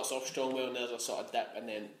if it starts off strong, well, and there's a sort of dip, and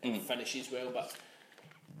then it finishes well. But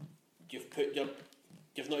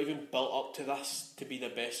you've not even built up to this to be the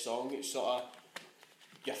best song. It's sort of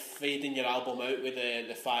you're fading your album out with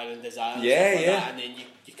the Fire and Desire, and stuff like that, and then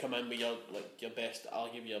you come in with your best.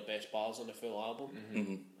 I'll give you your best bars on the full album.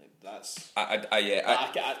 Like that's. I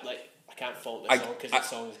can't fault this song because the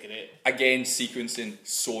song is great. Again, sequencing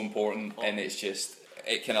so important, and it's just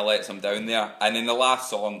it kind of lets them down there. And then the last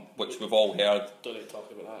song, which we've all heard, don't need to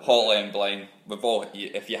talk about that. Hotline Bling.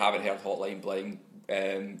 If you haven't heard Hotline Bling.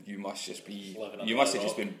 You must just be. You must have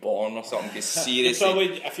just been born or something. Because seriously,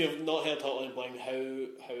 probably if you've not heard Hotline Bling, how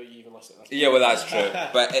are you even listening to this? Yeah, well, that's true.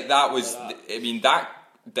 But that was. I mean, that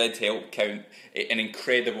did help count an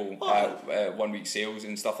incredible 1 week sales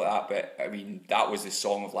and stuff like that. But I mean, that was the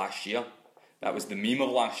song of last year. That was the meme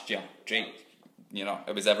of last year. Drake,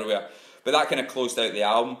 it was everywhere. But that kind of closed out the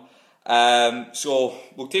album. So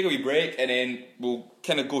we'll take a wee break and then we'll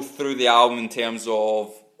kind of go through the album in terms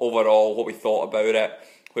of. Overall, what we thought about it,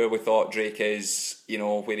 where we thought Drake is,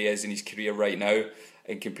 where he is in his career right now,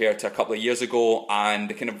 and compared to a couple of years ago, and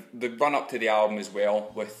the run up to the album as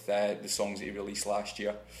well with the songs that he released last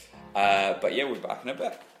year. But yeah, we'll be back in a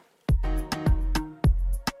bit.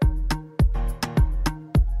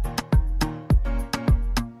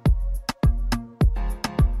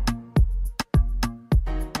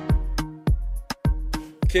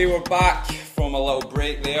 Okay, we're back from a little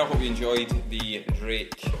break there. Hope you enjoyed the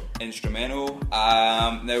Drake instrumental.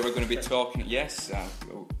 Now we're going to be talking. Yes,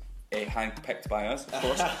 hand-picked by us, of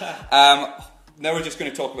course. Now we're just going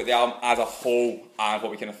to talk about the album as a whole and what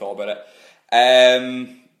we kind of thought about it.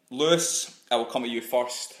 Lewis, I will come at you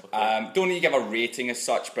first. Okay. Don't need to give a rating as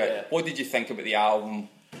such, but what did you think about the album?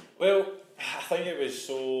 Well, I think it was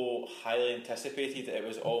so highly anticipated that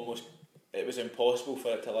it was impossible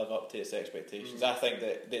for it to live up to its expectations. I think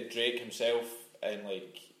that Drake himself and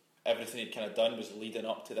everything he'd kind of done was leading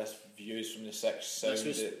up to this Views from the Sixth sound,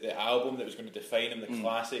 the album that was going to define him, the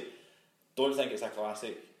classic. Don't think it's a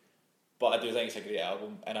classic, but I do think it's a great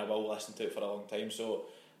album, and I will listen to it for a long time. So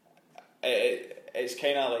it's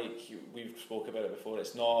kind of like we've spoke about it before.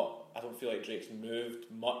 It's not. I don't feel like Drake's moved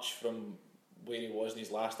much from where he was in his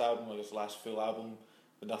last album or his last full album.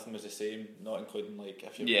 But nothing was the same, not including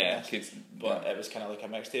if you're but it was kind of like a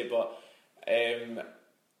mixtape. But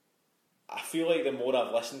I feel like the more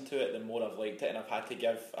I've listened to it, the more I've liked it, and I've had to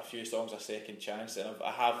give a few songs a second chance, and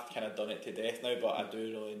I have kind of done it to death now. But I do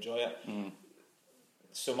really enjoy it.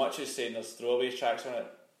 So much as saying there's throwaway tracks on it,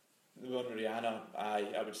 the one with Rihanna,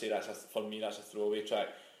 I would say that's for me that's a throwaway track.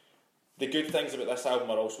 The good things about this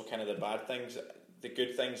album are also kind of the bad things. The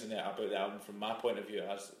good things about the album, from my point of view,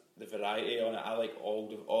 is the variety on it. I like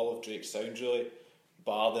all of Drake's sounds really,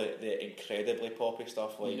 bar the incredibly poppy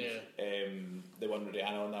stuff the one with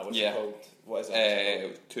Rihanna on that. What's it called? What is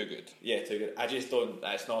it? Too Good. Yeah, Too Good. I just don't.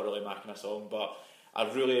 It's not really marking a song, but I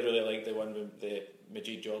really like the one with the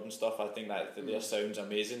Majid Jordan stuff. I think that their sound's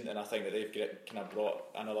amazing, and I think that they've kind of brought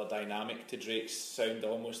another dynamic to Drake's sound,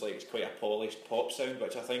 almost like it's quite a polished pop sound,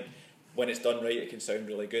 which I think when it's done right it can sound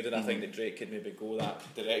really good, and I think that Drake could maybe go that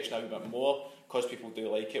direction a wee bit more, because people do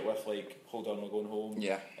like it with Hold On We're Going Home,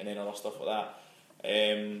 and then other stuff like that.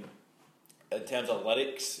 In terms of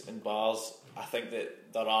lyrics and bars, I think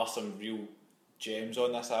that there are some real gems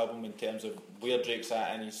on this album in terms of where Drake's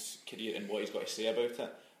at in his career and what he's got to say about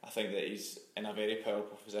it. I think that he's in a very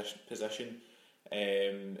powerful position,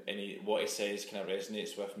 and what he says kind of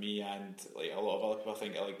resonates with me and a lot of other people. I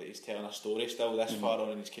think that he's telling a story still this far on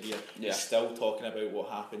in his career. He's still talking about what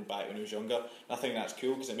happened back when he was younger. And I think that's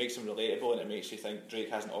cool because it makes him relatable and it makes you think Drake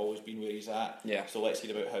hasn't always been where he's at. So let's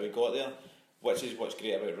hear about how he got there, which is what's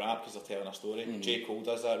great about rap, because they're telling a story. J. Cole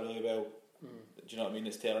does that really well. Do you know what I mean?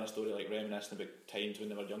 It's telling a story, reminiscing about times when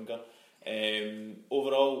they were younger.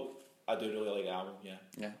 Overall, I do really like the album,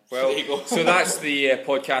 Well, so that's the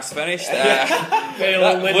podcast finished.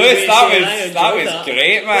 Lewis, that was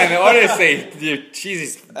great, man. Honestly,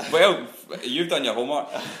 Jesus. Well, you've done your homework.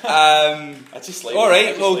 I just like. All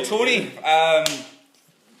right. Well, Tony.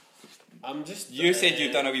 I'm just. You said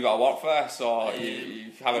you've done a wee bit of work for this, so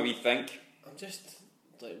you have a wee think. I'm just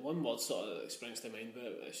one word sort of springs to mind,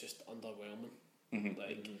 but it's just underwhelming.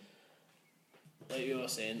 Like you were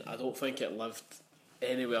saying, I don't think it lived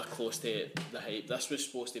anywhere close to the hype. This was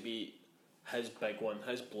supposed to be his big one,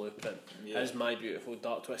 his blueprint, his My Beautiful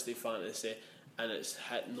Dark Twisted Fantasy, and it's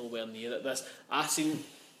hit nowhere near it.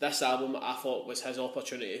 This album I thought was his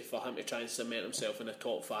opportunity for him to try and cement himself in the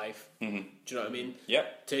top 5. Mm-hmm. Do you know what I mean?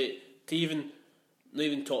 Yep. To even, not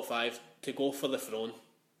even top 5, to go for the throne.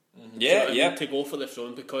 Mm-hmm. Do you know what I mean? To go for the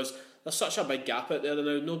throne, because there's such a big gap out there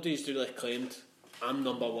now. Nobody's really claimed I'm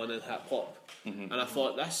number 1 in hip hop, and I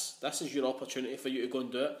thought this is your opportunity for you to go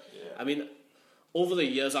and do it. Yeah. I mean, over the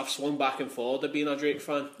years I've swung back and forward of being a Drake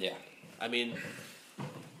fan. Yeah. I mean,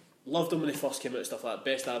 loved him when he first came out and stuff like that.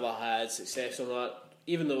 Best I ever had, success on that.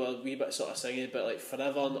 Even though a wee bit sort of singing, but like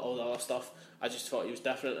Forever and all the other stuff, I just thought he was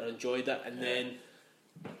different and enjoyed it. And then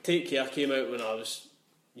Take Care came out when I was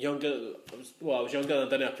younger. I was younger and I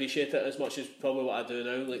didn't appreciate it as much as probably what I do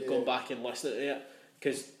now. Like going back and listening to it,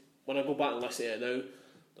 because when I go back and listen to it now,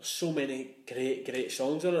 there's so many great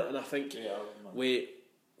songs on it, and I think with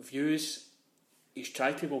Views, he's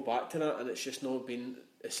tried to go back to that, and it's just not been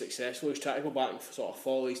as successful. He's tried to go back and sort of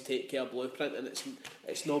follow his Take Care blueprint, and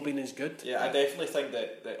it's not been as good. Yeah, I definitely think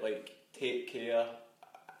that like Take Care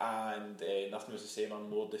and Nothing Was the Same are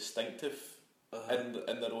more distinctive in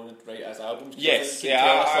their own right as albums. Yes,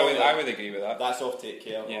 I would agree with that. That's off Take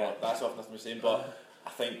Care, yeah. Or that's off Nothing Was the Same. But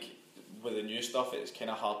I think with the new stuff, it's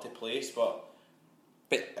kind of hard to place. But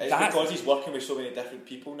it's because he's working with so many different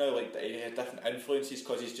people now. Like he has different influences,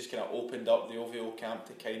 because he's just kind of opened up the OVO camp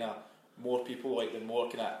to kind of more people, like the more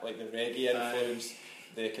kind of like the reggae influence,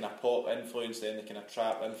 the kind of pop influence, then the kind of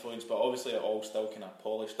trap influence, but obviously it all still kind of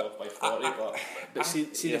polished off by 40. But see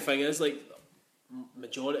the thing is, like,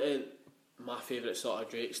 majority of my favourite sort of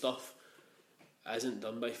Drake stuff isn't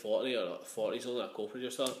done by 40, or 40's only a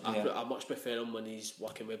co-producer. I much prefer him when he's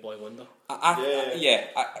working with Boy Wonder.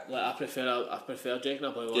 I prefer Drake and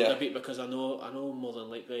a Boy Wonder beat, because I know more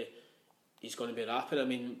than likely he's going to be rapping. I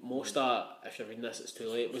mean, most of, if you're reading this, it's too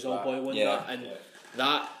late, was all Boy Wonder, and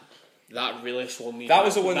that really swung me. That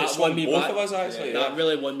was the one that swung both of us, actually. That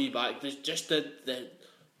really won me back. There's just the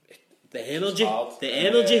energy,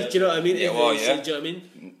 do you know what I mean? Do you know what I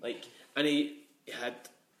mean? Like, and he had,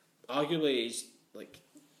 arguably, he's like,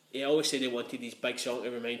 he always said he wanted these big songs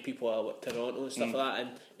to remind people of Toronto and stuff like that, and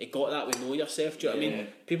he got that with Know Yourself. Do you know what I mean?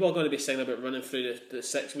 People are going to be singing about running through the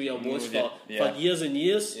 6 wheel modes for years and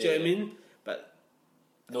years. Do you know what I mean? But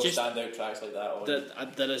no standout tracks like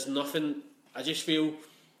that. There is nothing. I just feel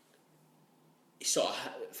he sort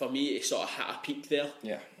of, for me, he sort of hit a peak there,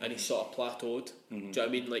 and he sort of plateaued. Do you know what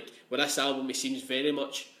I mean? Like with this album, he seems very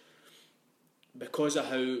much, because of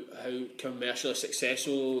how commercially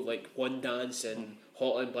successful like One Dance and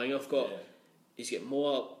Hotline Bling have got, he's get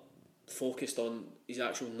more focused on his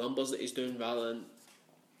actual numbers that he's doing, rather than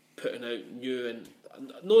putting out new and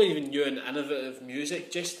not even new and innovative music,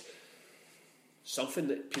 just something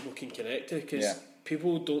that people can connect to, because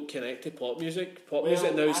people don't connect to pop music. Pop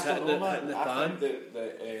music now is hitting the pan. I think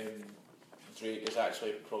that Drake is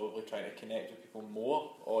actually probably trying to connect with people more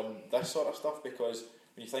on this sort of stuff, because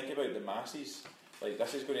when you think about the masses, like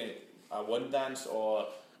this is going to, a One Dance or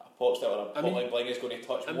a Pop Star or a Hotline Bling is going to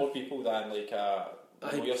touch more people than like a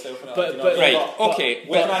Know Yourself. But from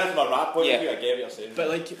a rap point of view, I get what you're saying. But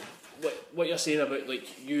like what you're saying about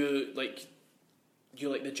like you like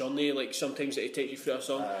the journey, like sometimes it takes you through a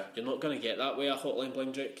song, you're not going to get that way a Hotline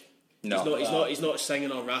Bling Drake. No, he's not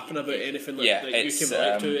singing or rapping about anything that you can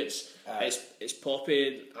relate to. It's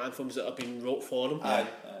poppy anthems that have been wrote for him. Do you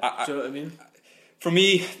know what I mean? For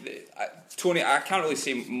me, Tony, I can't really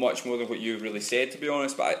say much more than what you've really said, to be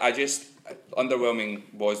honest, but I just,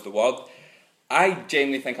 underwhelming was the word. I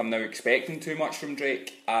genuinely think I'm now expecting too much from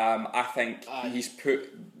Drake. I think he's put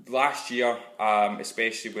last year,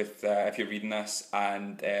 especially with, if you're reading this,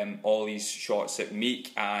 and all these shots at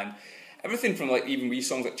Meek and everything from like even wee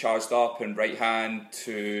songs like Charged Up and Right Hand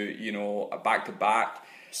to, Back to Back.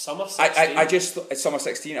 Summer 16. Summer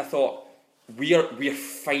 16, I thought, we're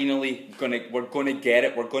finally we're gonna get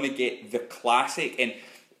it. We're gonna get the classic, and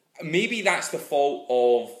maybe that's the fault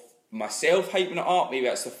of myself hyping it up. Maybe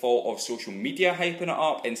that's the fault of social media hyping it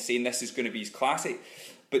up and saying this is going to be his classic.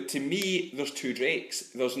 But to me, there's two Drakes.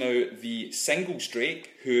 There's now the singles Drake,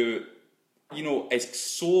 who is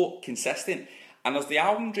so consistent, and there's the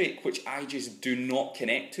album Drake, which I just do not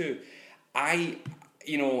connect to. I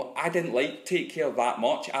didn't like Take Care that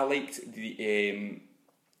much. I liked the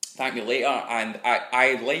Thank Me Later, and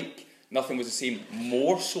I like Nothing Was the Same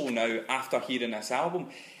more so now after hearing this album.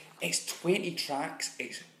 It's 20 tracks,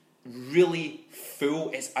 it's really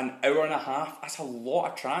full, it's an hour and a half, that's a lot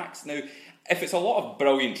of tracks. Now, if it's a lot of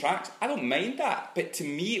brilliant tracks, I don't mind that, but to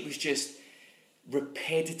me it was just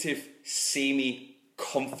repetitive, samey,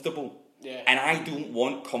 comfortable. Yeah. And I don't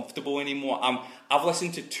want comfortable anymore. I've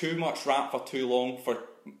listened to too much rap for too long for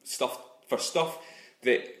stuff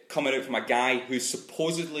that coming out from a guy who's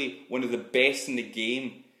supposedly one of the best in the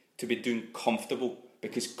game to be doing comfortable,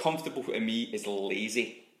 because comfortable to me is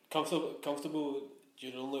lazy. Comfortable.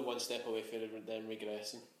 You're only one step away from them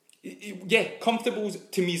regressing. Yeah, comfortable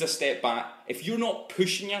to me is a step back. If you're not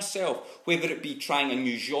pushing yourself, whether it be trying a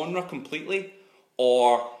new genre completely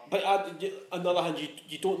or... But on the other hand,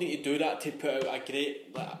 you don't need to do that to put out a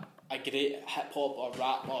great hip hop or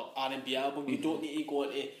rap or R&B album. You don't need to go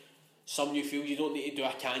into some new field. You don't need to do a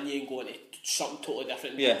Kanye and go into something totally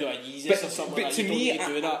different. Yeah. Do a Yeezus or something but like that. To you me, don't need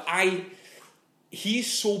to do that.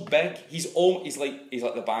 He's so big. He's like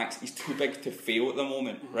the Banks. He's too big to fail at the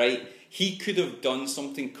moment, right? He could have done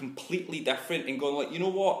something completely different and gone like, you know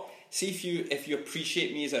what? See if you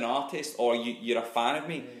appreciate me as an artist or you're a fan of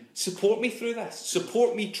me, support me through this.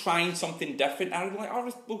 Support me trying something different. And I'd be like,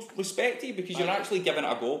 I respect you because you're actually giving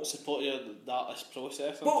it a go. Support your artist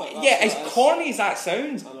process. Well, yeah, as corny as that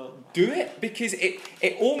sounds, do it because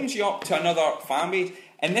it opens you up to another fan base.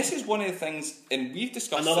 And this is one of the things, and we've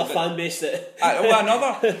discussed another fan base that.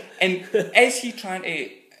 Another. And is he trying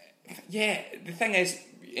to? Yeah, the thing is,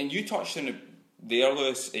 and you touched on it there,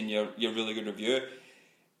 Lewis, in your really good review.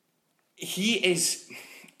 He is,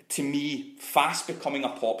 to me, fast becoming a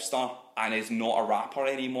pop star and is not a rapper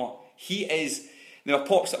anymore. He is. Now,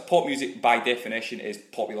 pop music by definition is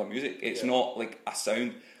popular music. It's not like a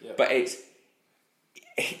sound, but it's.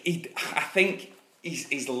 I think.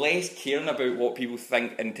 He's less caring about what people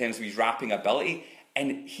think in terms of his rapping ability,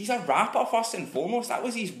 and he's a rapper first and foremost. That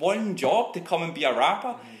was his one job, to come and be a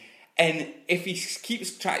rapper. And if he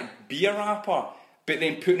keeps trying to be a rapper but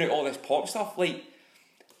then putting out all this pop stuff, like,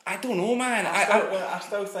 I don't know, man. I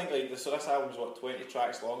still think like this album's 20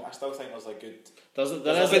 tracks long. I still think there's a good.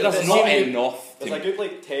 There's not enough. There's a good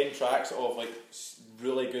like 10 tracks of like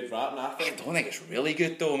really good rap, and I don't think it's really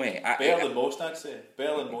good though, mate. Better than most, I'd say.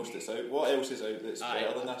 Better than most that's out. What else is out that's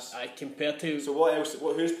better than this? Compared to. So what else?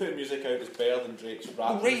 Who's putting music out that's better than Drake's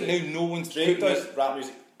rap? Right music? now, no one's. Drake does rap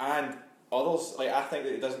music and others. Like I think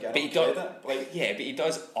that he doesn't get enough credit. But he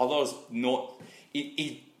does others not.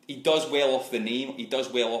 He does well off the name. He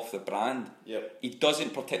does well off the brand. Yep. He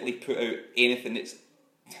doesn't particularly put out anything that's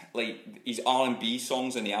like his R&B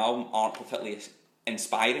songs on the album aren't particularly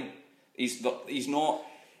inspiring. He's not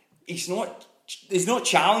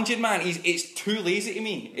challenging, man. It's too lazy to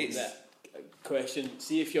me. It's question.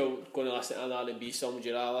 See if you're going to listen to an R&B song, would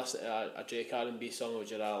you rather listen to a Drake R&B song or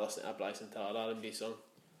would you rather listen to a Bryson Tiller R&B song?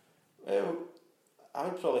 Well, I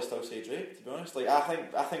would probably still say Drake, to be honest. Like I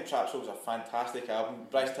think Trap Soul's a fantastic album.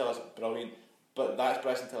 Bryson Tiller's brilliant, but that's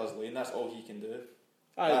Bryson Tiller's lane. That's all he can do.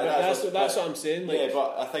 That's what I'm saying. Like, yeah,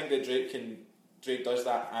 but I think that Drake does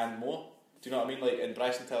that and more. Do you know what I mean? Like, and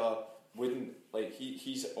Bryson Tiller wouldn't, like,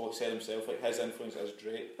 he's all said himself, like, his influence is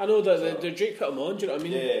Drake. I know that the Drake put him on, do you know what I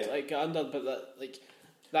mean? Yeah. Like, but that, like,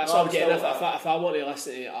 that's what I'm getting. If I want to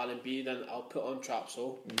listen to R&B, then I'll put on Trap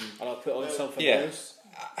Soul, or I'll put on something else.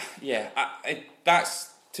 That's,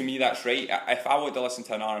 to me, that's right. If I want to listen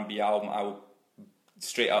to an R&B album, I will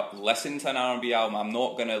straight up listen to an R&B album. I'm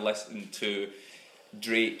not going to listen to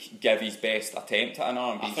Drake give his best attempt at an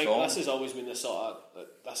R&B song. I think this has always been this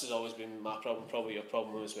has always been my problem, probably your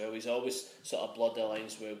problem as well. He's always sort of blurred the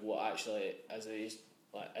lines with what actually is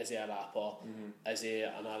he a rapper? Is he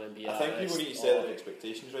an R&B artist? I think people need to set their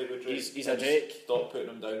expectations right with Drake. He's a Drake. Stop putting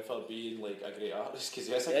him down for being like a great artist, because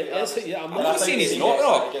he is a great artist. I'm not saying he's not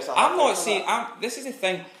wrong. I'm not saying. This is the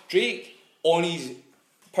thing. Drake, on his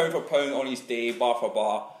pound for pound, on his day, bar for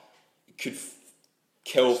bar, could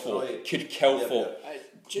kill folk.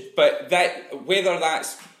 But that, whether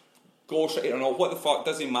that's ghostwriter or not, what the fuck,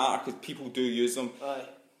 doesn't matter, because people do use them.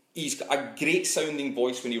 He's got a great sounding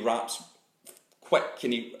voice when he raps quick,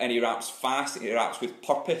 and he raps fast, and he raps with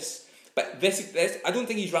purpose. But this I don't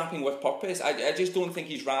think he's rapping with purpose. I just don't think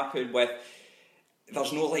he's rapping with.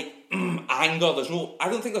 There's no like anger. I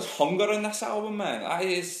don't think there's hunger in this album, man.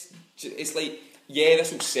 It's like, yeah,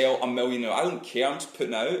 this will sell 1 million. I don't care. I'm just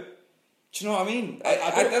putting it out. Do you know what I mean?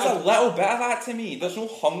 There's a little bit of that to me. There's no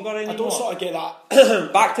hunger anymore. I don't sort of get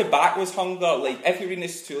that. Back to Back was hunger. Like, if you're reading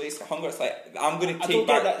this too late, it's hunger. It's like, I'm going to take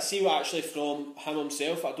back. Get that. See what actually from him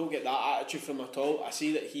himself. I don't get that attitude from him at all. I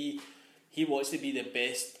see that he wants to be the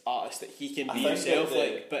best artist that he can be himself.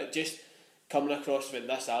 But just coming across with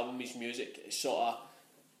this album, his music, it's sort of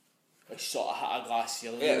hit a glass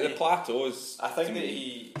ceiling. Yeah, the plateaus. I think that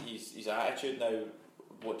his attitude now.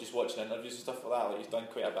 Just watching interviews and stuff like that, like he's done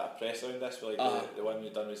quite a bit of press around this, with like the one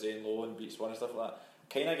we've done with Zane Lowe and Beats One and stuff like that.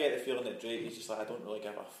 kind of get the feeling that Drake is just like, I don't really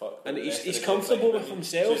give a fuck. And he's comfortable with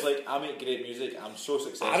himself. So he's like, I make great music, I'm so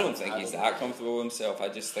successful. I don't think he's that comfortable with himself. I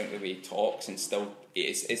just think the way he talks and still,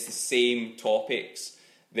 it's the same topics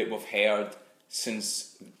that we've heard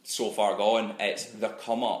since So Far Gone. It's the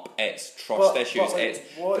come up, it's trust issues. But like, it's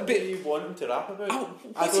what do you want him to rap about?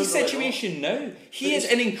 What's his situation now? He is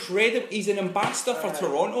an incredible. He's an ambassador for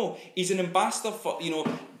Toronto. He's an ambassador for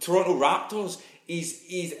Toronto Raptors.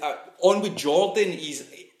 He's on with Jordan. He's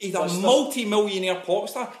a multi-millionaire pop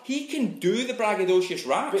star. He can do the braggadocious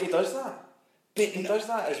rap. But he does that. He does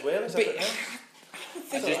that as well as everything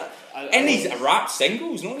else. And he's rap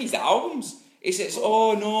singles, not his albums. It's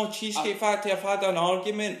oh no, Cheesecake Factory, I've had an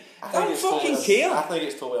argument. I don't fucking care. I think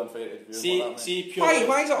it's totally unfair to view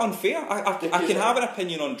why is it unfair? I can have an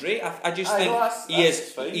opinion on Drake. I just think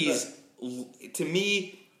he's to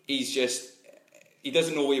me, he's just, he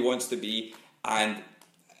doesn't know where he wants to be, and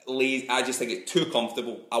I just think it's too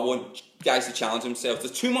comfortable. I want guys to challenge themselves.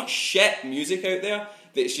 There's too much shit music out there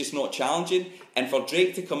that it's just not challenging. And for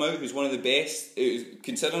Drake to come out, who's one of the best, who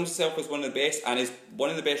considers himself as one of the best, and is one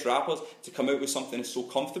of the best rappers, to come out with something that's so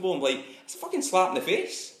comfortable, I'm like, it's a fucking slap in the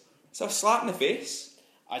face. It's a slap in the face.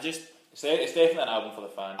 It's definitely an album for the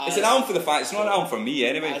fans. It's an album for the fans. It's not an album for me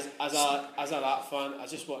anyway. As a rap fan, I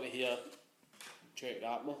just want to hear Drake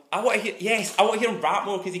rap more. I want to hear him rap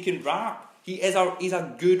more because he can rap. He's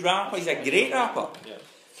a good rapper. He's a great rapper. Yeah.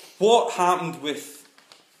 What happened with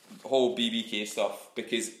the whole BBK stuff?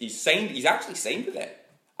 Because he's actually signed with it.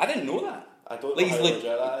 I didn't know that. I don't know how legit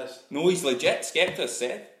that is. No, he's legit. Skepta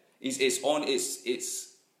said it's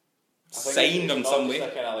signed in some way.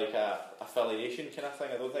 It's kind of like a affiliation kind of thing.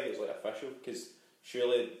 I don't think it's like official, because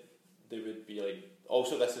surely they would be like.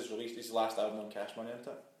 Also, this is released. This is his last album on Cash Money,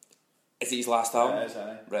 isn't it? Is it his last album? It is,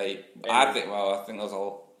 aye. Right. Anyway. I think there's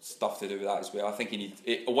a stuff to do with that as well. I think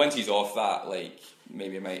once he's off that, like,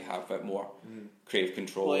 maybe he might have a bit more creative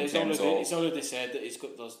control. Well, he's already said that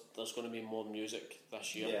there's going to be more music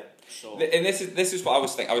this year. Yeah. So. And this is what I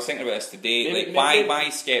was thinking. I was thinking about this today. Why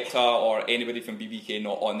Skepta or anybody from BBK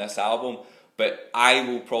not on this album? But I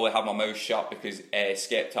will probably have my mouth shut because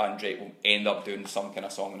Skepta and Drake will end up doing some kind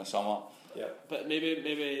of song in the summer. Yeah. But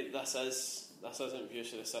maybe this isn't Views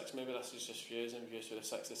for the Six. Maybe this is just Views, and Views for the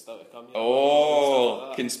Six is still to come. Oh,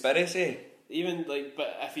 like conspiracy. Even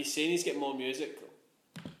but if he's saying he's getting more music,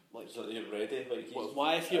 like, so you're ready. Like,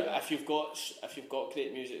 why if you've got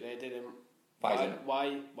great music ready, then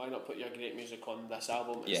why not put your great music on this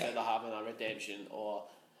album instead of having a Redemption? Or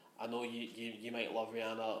I know you might love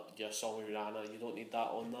Rihanna, your song with Rihanna. You don't need that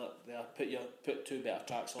on that. There, put two better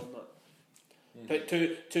tracks on that. Put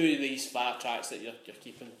two of these 5 tracks that you're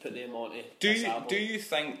keeping. Put them onto this album. Do you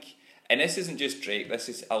think? And this isn't just Drake. This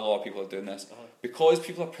is a lot of people are doing this because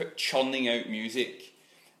people are churning out music.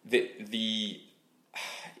 The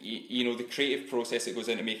creative process that goes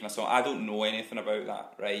into making a song. I don't know anything about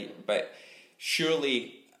that, right? But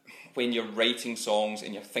surely, when you're writing songs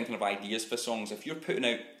and you're thinking of ideas for songs, if you're putting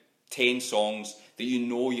out 10 songs that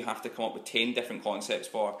you have to come up with 10 different concepts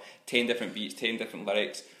for, 10 different beats, 10 different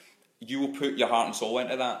lyrics, you will put your heart and soul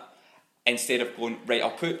into that. Instead of going, right,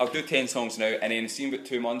 I'll do 10 songs now, and then in about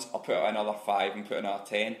 2 months I'll put out another 5 and put another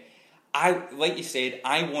 10. Like you said,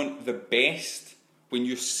 I want the best when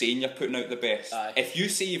you're saying you're putting out the best. Aye. If you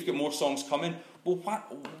say you've got more songs coming,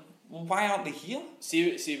 why aren't they here? See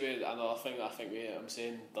another thing that I think I'm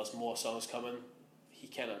saying, there's more songs coming. He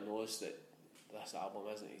kind of knows that this album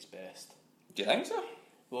isn't his best. Do you think so?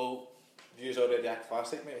 Well, Views already a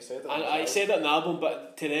classic, mate. He said that. I said that in the album,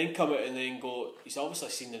 but to then come out and then go, he's obviously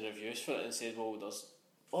seen the reviews for it and said,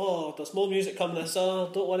 well, there's more music coming this summer,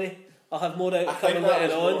 don't worry, I'll have more out coming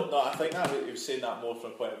later on. No, I think that he was saying that more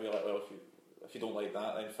from a point of view like, well, if you don't like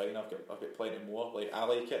that, then fine, I've got plenty more. Like, I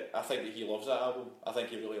like it. I think that he loves that album. I think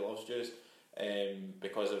he really loves Views,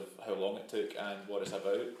 because of how long it took and what it's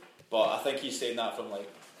about. But I think he's saying that from like,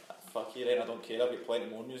 fuck you, then I don't care. I've got plenty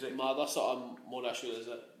more music. My other sort of more issue is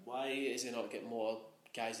that why is he not getting more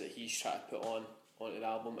guys that he's trying to put onto the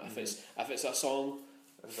album? If it's a song,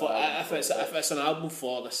 if it's an album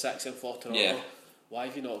for the Six and for Toronto, why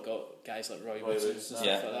have you not got guys like Roy Wilson and stuff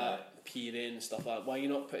like that, P Rain and stuff like that? Why are you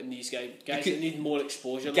not putting these guys that need more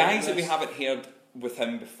exposure? Guys that we haven't heard with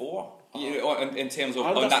him before. In terms of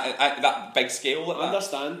on that big scale like that. I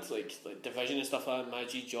understand like Division and stuff like that, My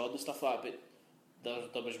G Jordan and stuff like that, but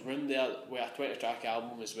there was room there with a 20-track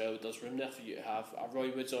album as well. There's room there for you to have a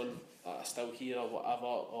Roy Woods on Still Here or whatever,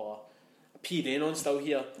 or a P Rain on Still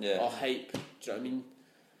Here, or Hype. Do you know what I mean?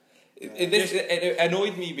 It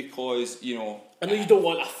annoyed me because I know you don't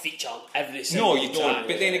want a feature every single No, you don't. track,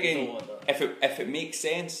 but then again, if it makes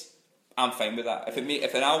sense, I'm fine with that.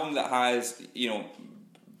 If an album that has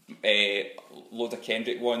loads of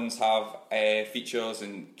Kendrick ones have features,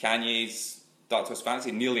 and Kanye's Dark Twisted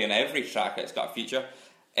Fantasy, nearly in every track it's got a feature.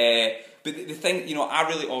 But the thing, you know, I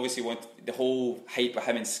really obviously want the whole hype of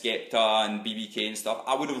him and Skepta and BBK and stuff.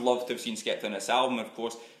 I would have loved to have seen Skepta on this album. Of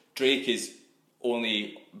course, Drake is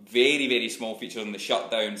only very, very small feature on the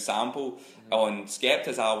Shutdown sample on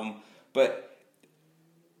Skepta's album. But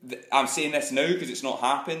I'm saying this now because it's not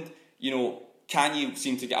happened. You know, Kanye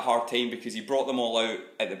seemed to get a hard time because he brought them all out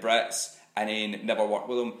at the Brits and then never worked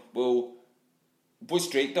with them. Well, what's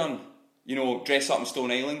Drake done? You know, dress up in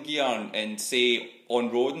Stone Island gear and say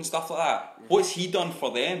on road and stuff like that. What's he done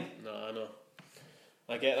for them? No, I know.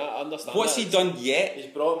 I get that. I understand. What's that. he done yet? He's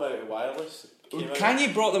brought them out of Wireless.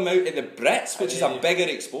 Kanye brought them out at the Brits, which is a bigger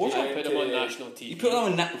exposure. Yeah, put them on national TV. He put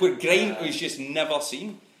them on where grime was just never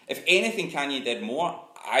seen. If anything, Kanye did more.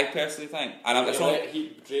 I personally think, and it's not.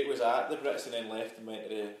 Drake was at the Brits and then left and went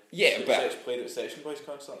to the played at the Section Boys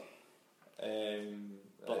concert.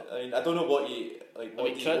 But I mean, I don't know what you like.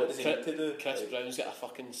 What does he need to do? Chris Brown's got a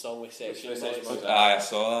fucking song with Section Boys. I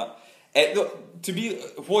saw that.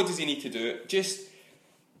 What does he need to do? Just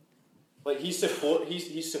like he's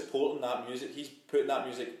supporting that music. He's putting that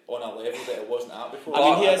music on a level that it wasn't at before.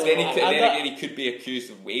 I mean, he could be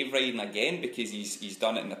accused of wave riding again because he's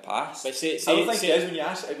done it in the past. But I don't think it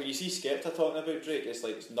is when you see Skepta talking about Drake,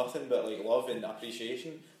 it's nothing but like love and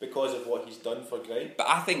appreciation because of what he's done for grime. But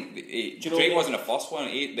I think Drake wasn't the first one.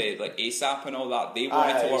 Like ASAP and all that, they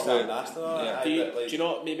wanted to work with. Do you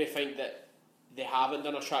not maybe think that they haven't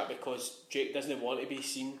done a track because Drake doesn't want to be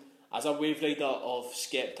seen as a wave rider of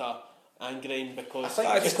Skepta and grime because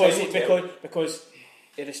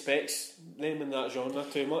he respects them in that genre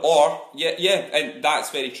too much? Or and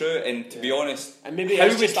that's very true. And to be honest, and maybe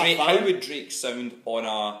how would Drake sound on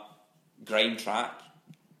a grime track?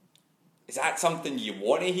 Is that something you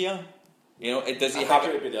want to hear? You know, does he have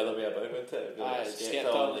it? Would be the other way about, wouldn't it? It'd be like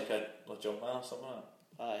Skepta on like a Jumpman or something like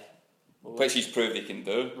that. Aye. Which he's proved he can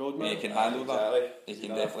do. Roadman. He can handle that. He can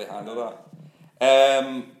definitely handle that.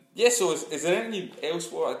 So is there anything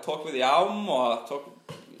else want to talk about the album or talk?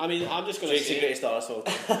 I mean, I'm just going to say Drake's the greatest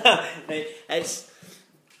artist.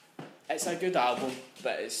 It's a good album,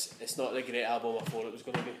 but it's not the great album I thought it was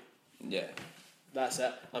going to be. Yeah, that's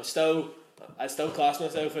it. I still class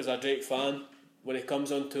myself as a Drake fan. When he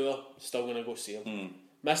comes on tour, still going to go see him.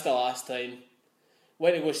 Missed the last time.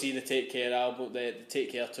 Went to go see the Take Care album, the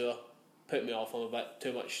Take Care tour. Put me off on a bit.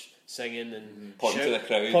 Too much singing and pointing to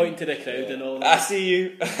the crowd and all that. I see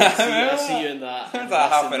you. I see you in that. That's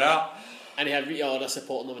that half an hour. And he had Rita Ora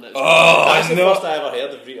supporting him. And that's the first I ever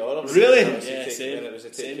heard of Rita Ora. Really? Yeah, same. It was a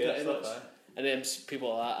Take Care pretty much. And then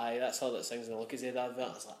people like that, that's her that sings in the Lucozade advert. I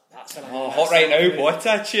was like, that's what I know. Hot right now, what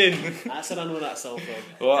a tune. That's what I know that song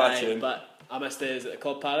from. What a tune. But I missed is it the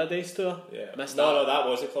Club Paradise tour? Yeah. No, that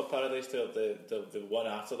was the Club Paradise tour. The one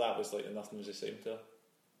after that was like the Nothing Was the Same tour.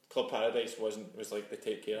 Club Paradise was like the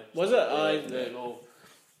Take Care. Was it? No.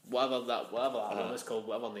 Whatever that one was called,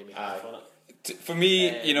 whatever name you had for it. For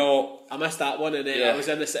me, you know, I missed that one, and then I was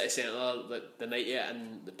in the city centre the night yet,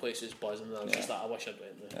 and the place was buzzing. And I was just like, I wish I'd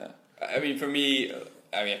went there. Yeah. I mean, for me,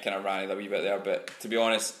 I kind of ranted a wee bit there, but to be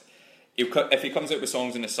honest, if he comes out with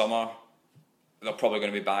songs in the summer, they're probably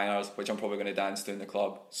going to be bangers, which I'm probably going to dance to in the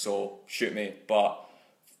club. So shoot me, but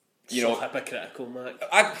you know, hypocritical, Mac.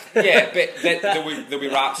 But there'll be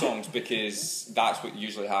rap songs because that's what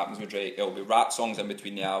usually happens with Drake. There'll be rap songs in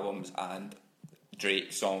between the albums and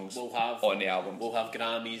Drake songs on the album. We'll have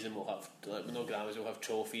Grammys and we'll have we'll have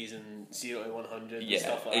trophies and 0 to 100 and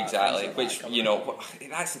stuff like exactly. Like which you know,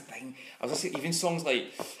 that's the thing. I was listening, even songs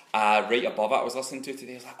like Right Above It. I was listening to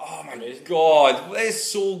today. I was like, oh my god, it's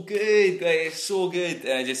so good. It's so good.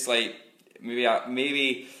 And I just like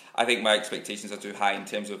maybe I think my expectations are too high in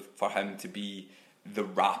terms of for him to be the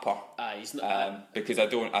rapper. He's not. Because I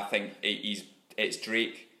think it's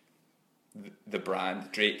Drake. The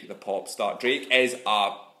brand, Drake, the pop star. Drake is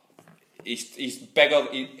he's bigger.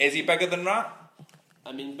 Is he bigger than rap?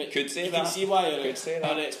 I mean, but could say you that. can see why our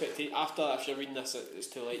expectation after if you're reading this, it's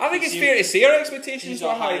too late. I think it's fair to say our expectations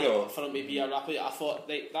are high though. For him to be a rapper, I thought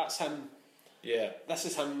that's him. Yeah, this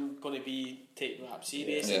is him going to be taking rap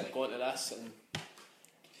serious and going to this, and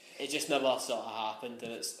it just never sort of happened.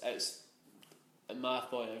 And it's in my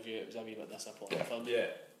point of view, it was a wee bit disappointing for me. Yeah.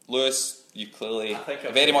 Lewis, you clearly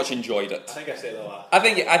very much enjoyed it. I think I said a lot. I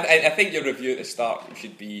think your review at the start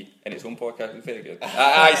should be in its own podcast. It's very good.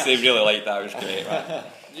 I actually really liked that. It was great, man.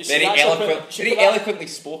 Very eloquently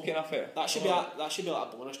spoken. I feel that should be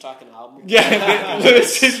like a bonus track in the album. Yeah,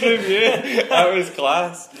 Lewis's review. That was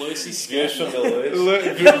class. Lewis's views from the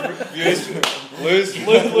Lewis. Lewis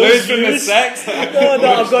from the 6. No,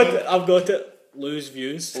 I've got it. Lose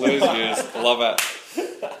views. Lose views, love it.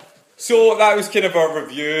 So that was kind of our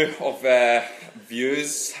review of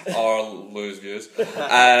views, or lose views.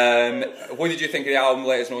 What did you think of the album?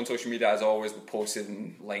 Let us know on social media, as always. We'll post it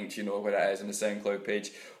and linked, you know where it is on the SoundCloud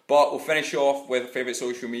page. But we'll finish off with a favourite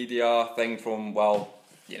social media thing from, well,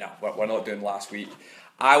 you know, we're not doing last week.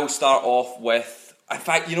 I will start off with, in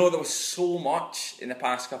fact, you know, there was so much in the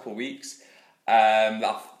past couple of weeks that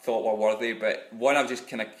I thought were worthy, but one I've just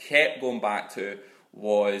kind of kept going back to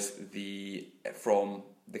was from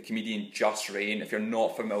the comedian Just Rain. If you're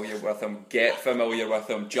not familiar with him, get familiar with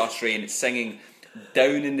him. Just Rain singing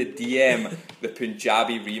Down in the DM, the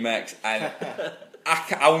Punjabi remix, and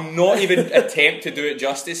I will not even attempt to do it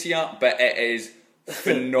justice here, but it is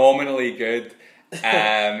phenomenally good.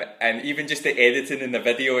 And even just the editing in the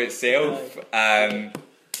video itself,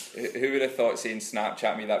 who would have thought saying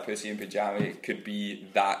Snapchat me that pussy in pyjama could be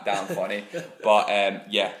that damn funny? But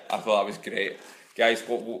yeah, I thought that was great. Guys,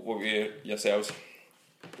 what were yourselves?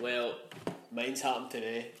 Well, mine's happened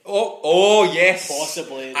today. Oh yes.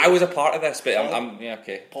 Possibly. I was a part of this, but I'm yeah,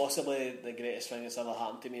 okay. Possibly the greatest thing that's ever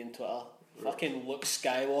happened to me on Twitter. Fucking Luke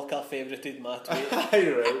Skywalker favorited my tweet.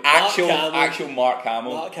 Right. Actual Mark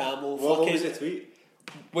Hamill. Mark Hamill. What was the tweet?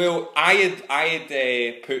 Well, I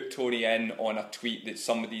had put Tony in on a tweet that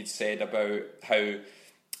somebody had said about how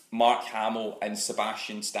Mark Hamill and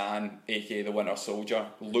Sebastian Stan, aka the Winter Soldier,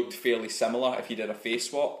 looked fairly similar if he did a face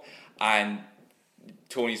swap, and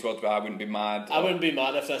Tony's words were, I wouldn't be mad. I wouldn't be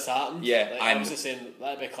mad if this happened. Yeah, like, I was just saying,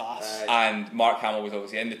 that'd be class. And Mark Hamill was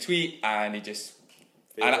obviously in the tweet, and he just...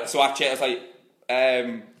 so I checked, I was like,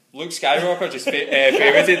 Luke Skywalker just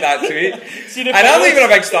favorited that tweet. And I'm not even a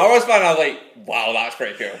big Star Wars fan, I was like, wow, that's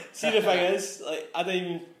pretty cool. See, the thing is, like, I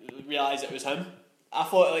didn't even realise it was him. I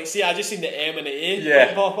thought, like, see, I just seen the M and the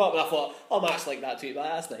A pop up, and I thought, oh, Matt's like that tweet, but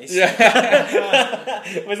that's nice. Yeah.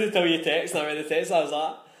 It wasn't until you text, and I read the text, I was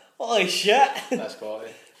like, holy shit. That's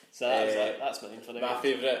quality. So I was like, that's mine for the my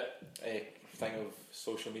favourite thing of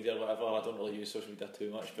social media or whatever. I don't really use social media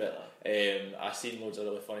too much, but I've seen loads of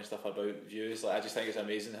really funny stuff about views. Like, I just think it's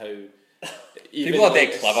amazing how people are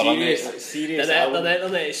dead clever, aren't they? Serious. The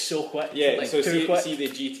internet is so quick. Yeah, like, so see the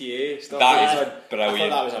GTA stuff. That is brilliant. I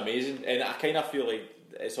thought that was amazing, and I kind of feel like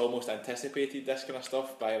it's almost anticipated, this kind of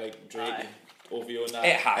stuff, by like Drake and OVO and that.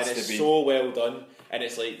 It has and to it's be so well done, and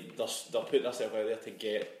it's like they're putting themselves out there to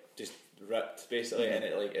get just ripped basically, and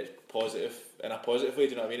it's positive in a positive way.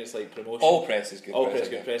 Do you know what I mean? It's like promotion. All press is good. All press is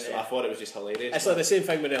good press. So I thought it was just hilarious. It's like the same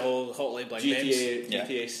thing with the whole Hotline Bling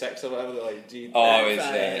GTA 6 or whatever.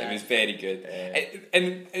 It was very good.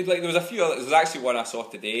 And like there was a few others. There was actually one I saw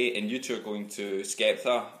today, and you two are going to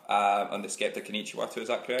Skepta on the Skepta Konnichiwa tour. Is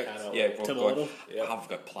that correct? Yeah, tomorrow. I've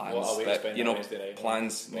got plans, but you know,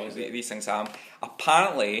 plans. These things happen.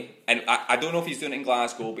 Apparently, and I don't know if he's doing it in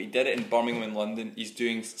Glasgow, but he did it in Birmingham and London. He's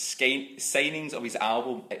doing signings of his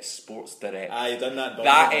album at Sports Direct. He done that.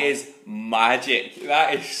 That is magic.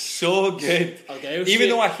 That is so good. Okay, even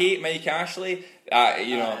though I hate Mike Ashley, that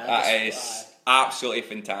is absolutely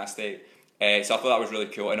fantastic. So I thought that was really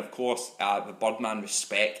cool. And of course, the Birdman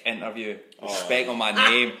Respect interview. Respect on my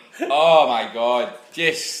name. Oh my god.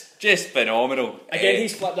 Just phenomenal. Again,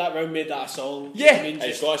 he's flipped that round, made that a song. Yeah. I mean,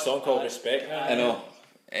 he's got a song called Respect. I know.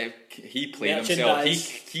 He played himself.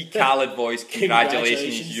 He Khaled voice.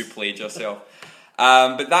 Congratulations, you played yourself.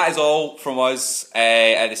 But that is all from us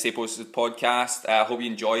at the Stay Posted podcast. I hope you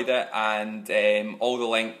enjoyed it, and all the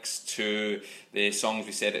links to the songs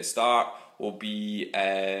we said at the start will be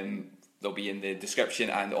they'll be in the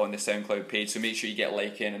description and on the SoundCloud page. So make sure you get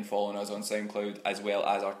liking and following us on SoundCloud as well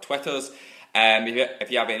as our Twitters.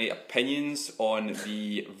 If you have any opinions on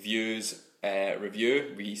the Views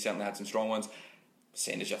review, we certainly had some strong ones.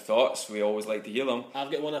 Send us your thoughts. We always like to hear them. I've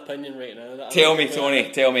got one opinion right now. Tell me, Tony.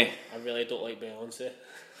 Tell me. I really don't like Beyonce.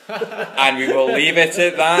 And we will leave it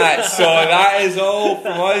at that. So that is all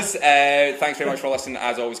from us. Thanks very much for listening.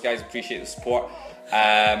 As always, guys, appreciate the support.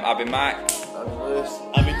 I've been Mac. I've been Lewis.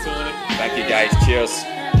 I've been Tony. Thank you, guys.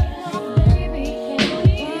 Cheers.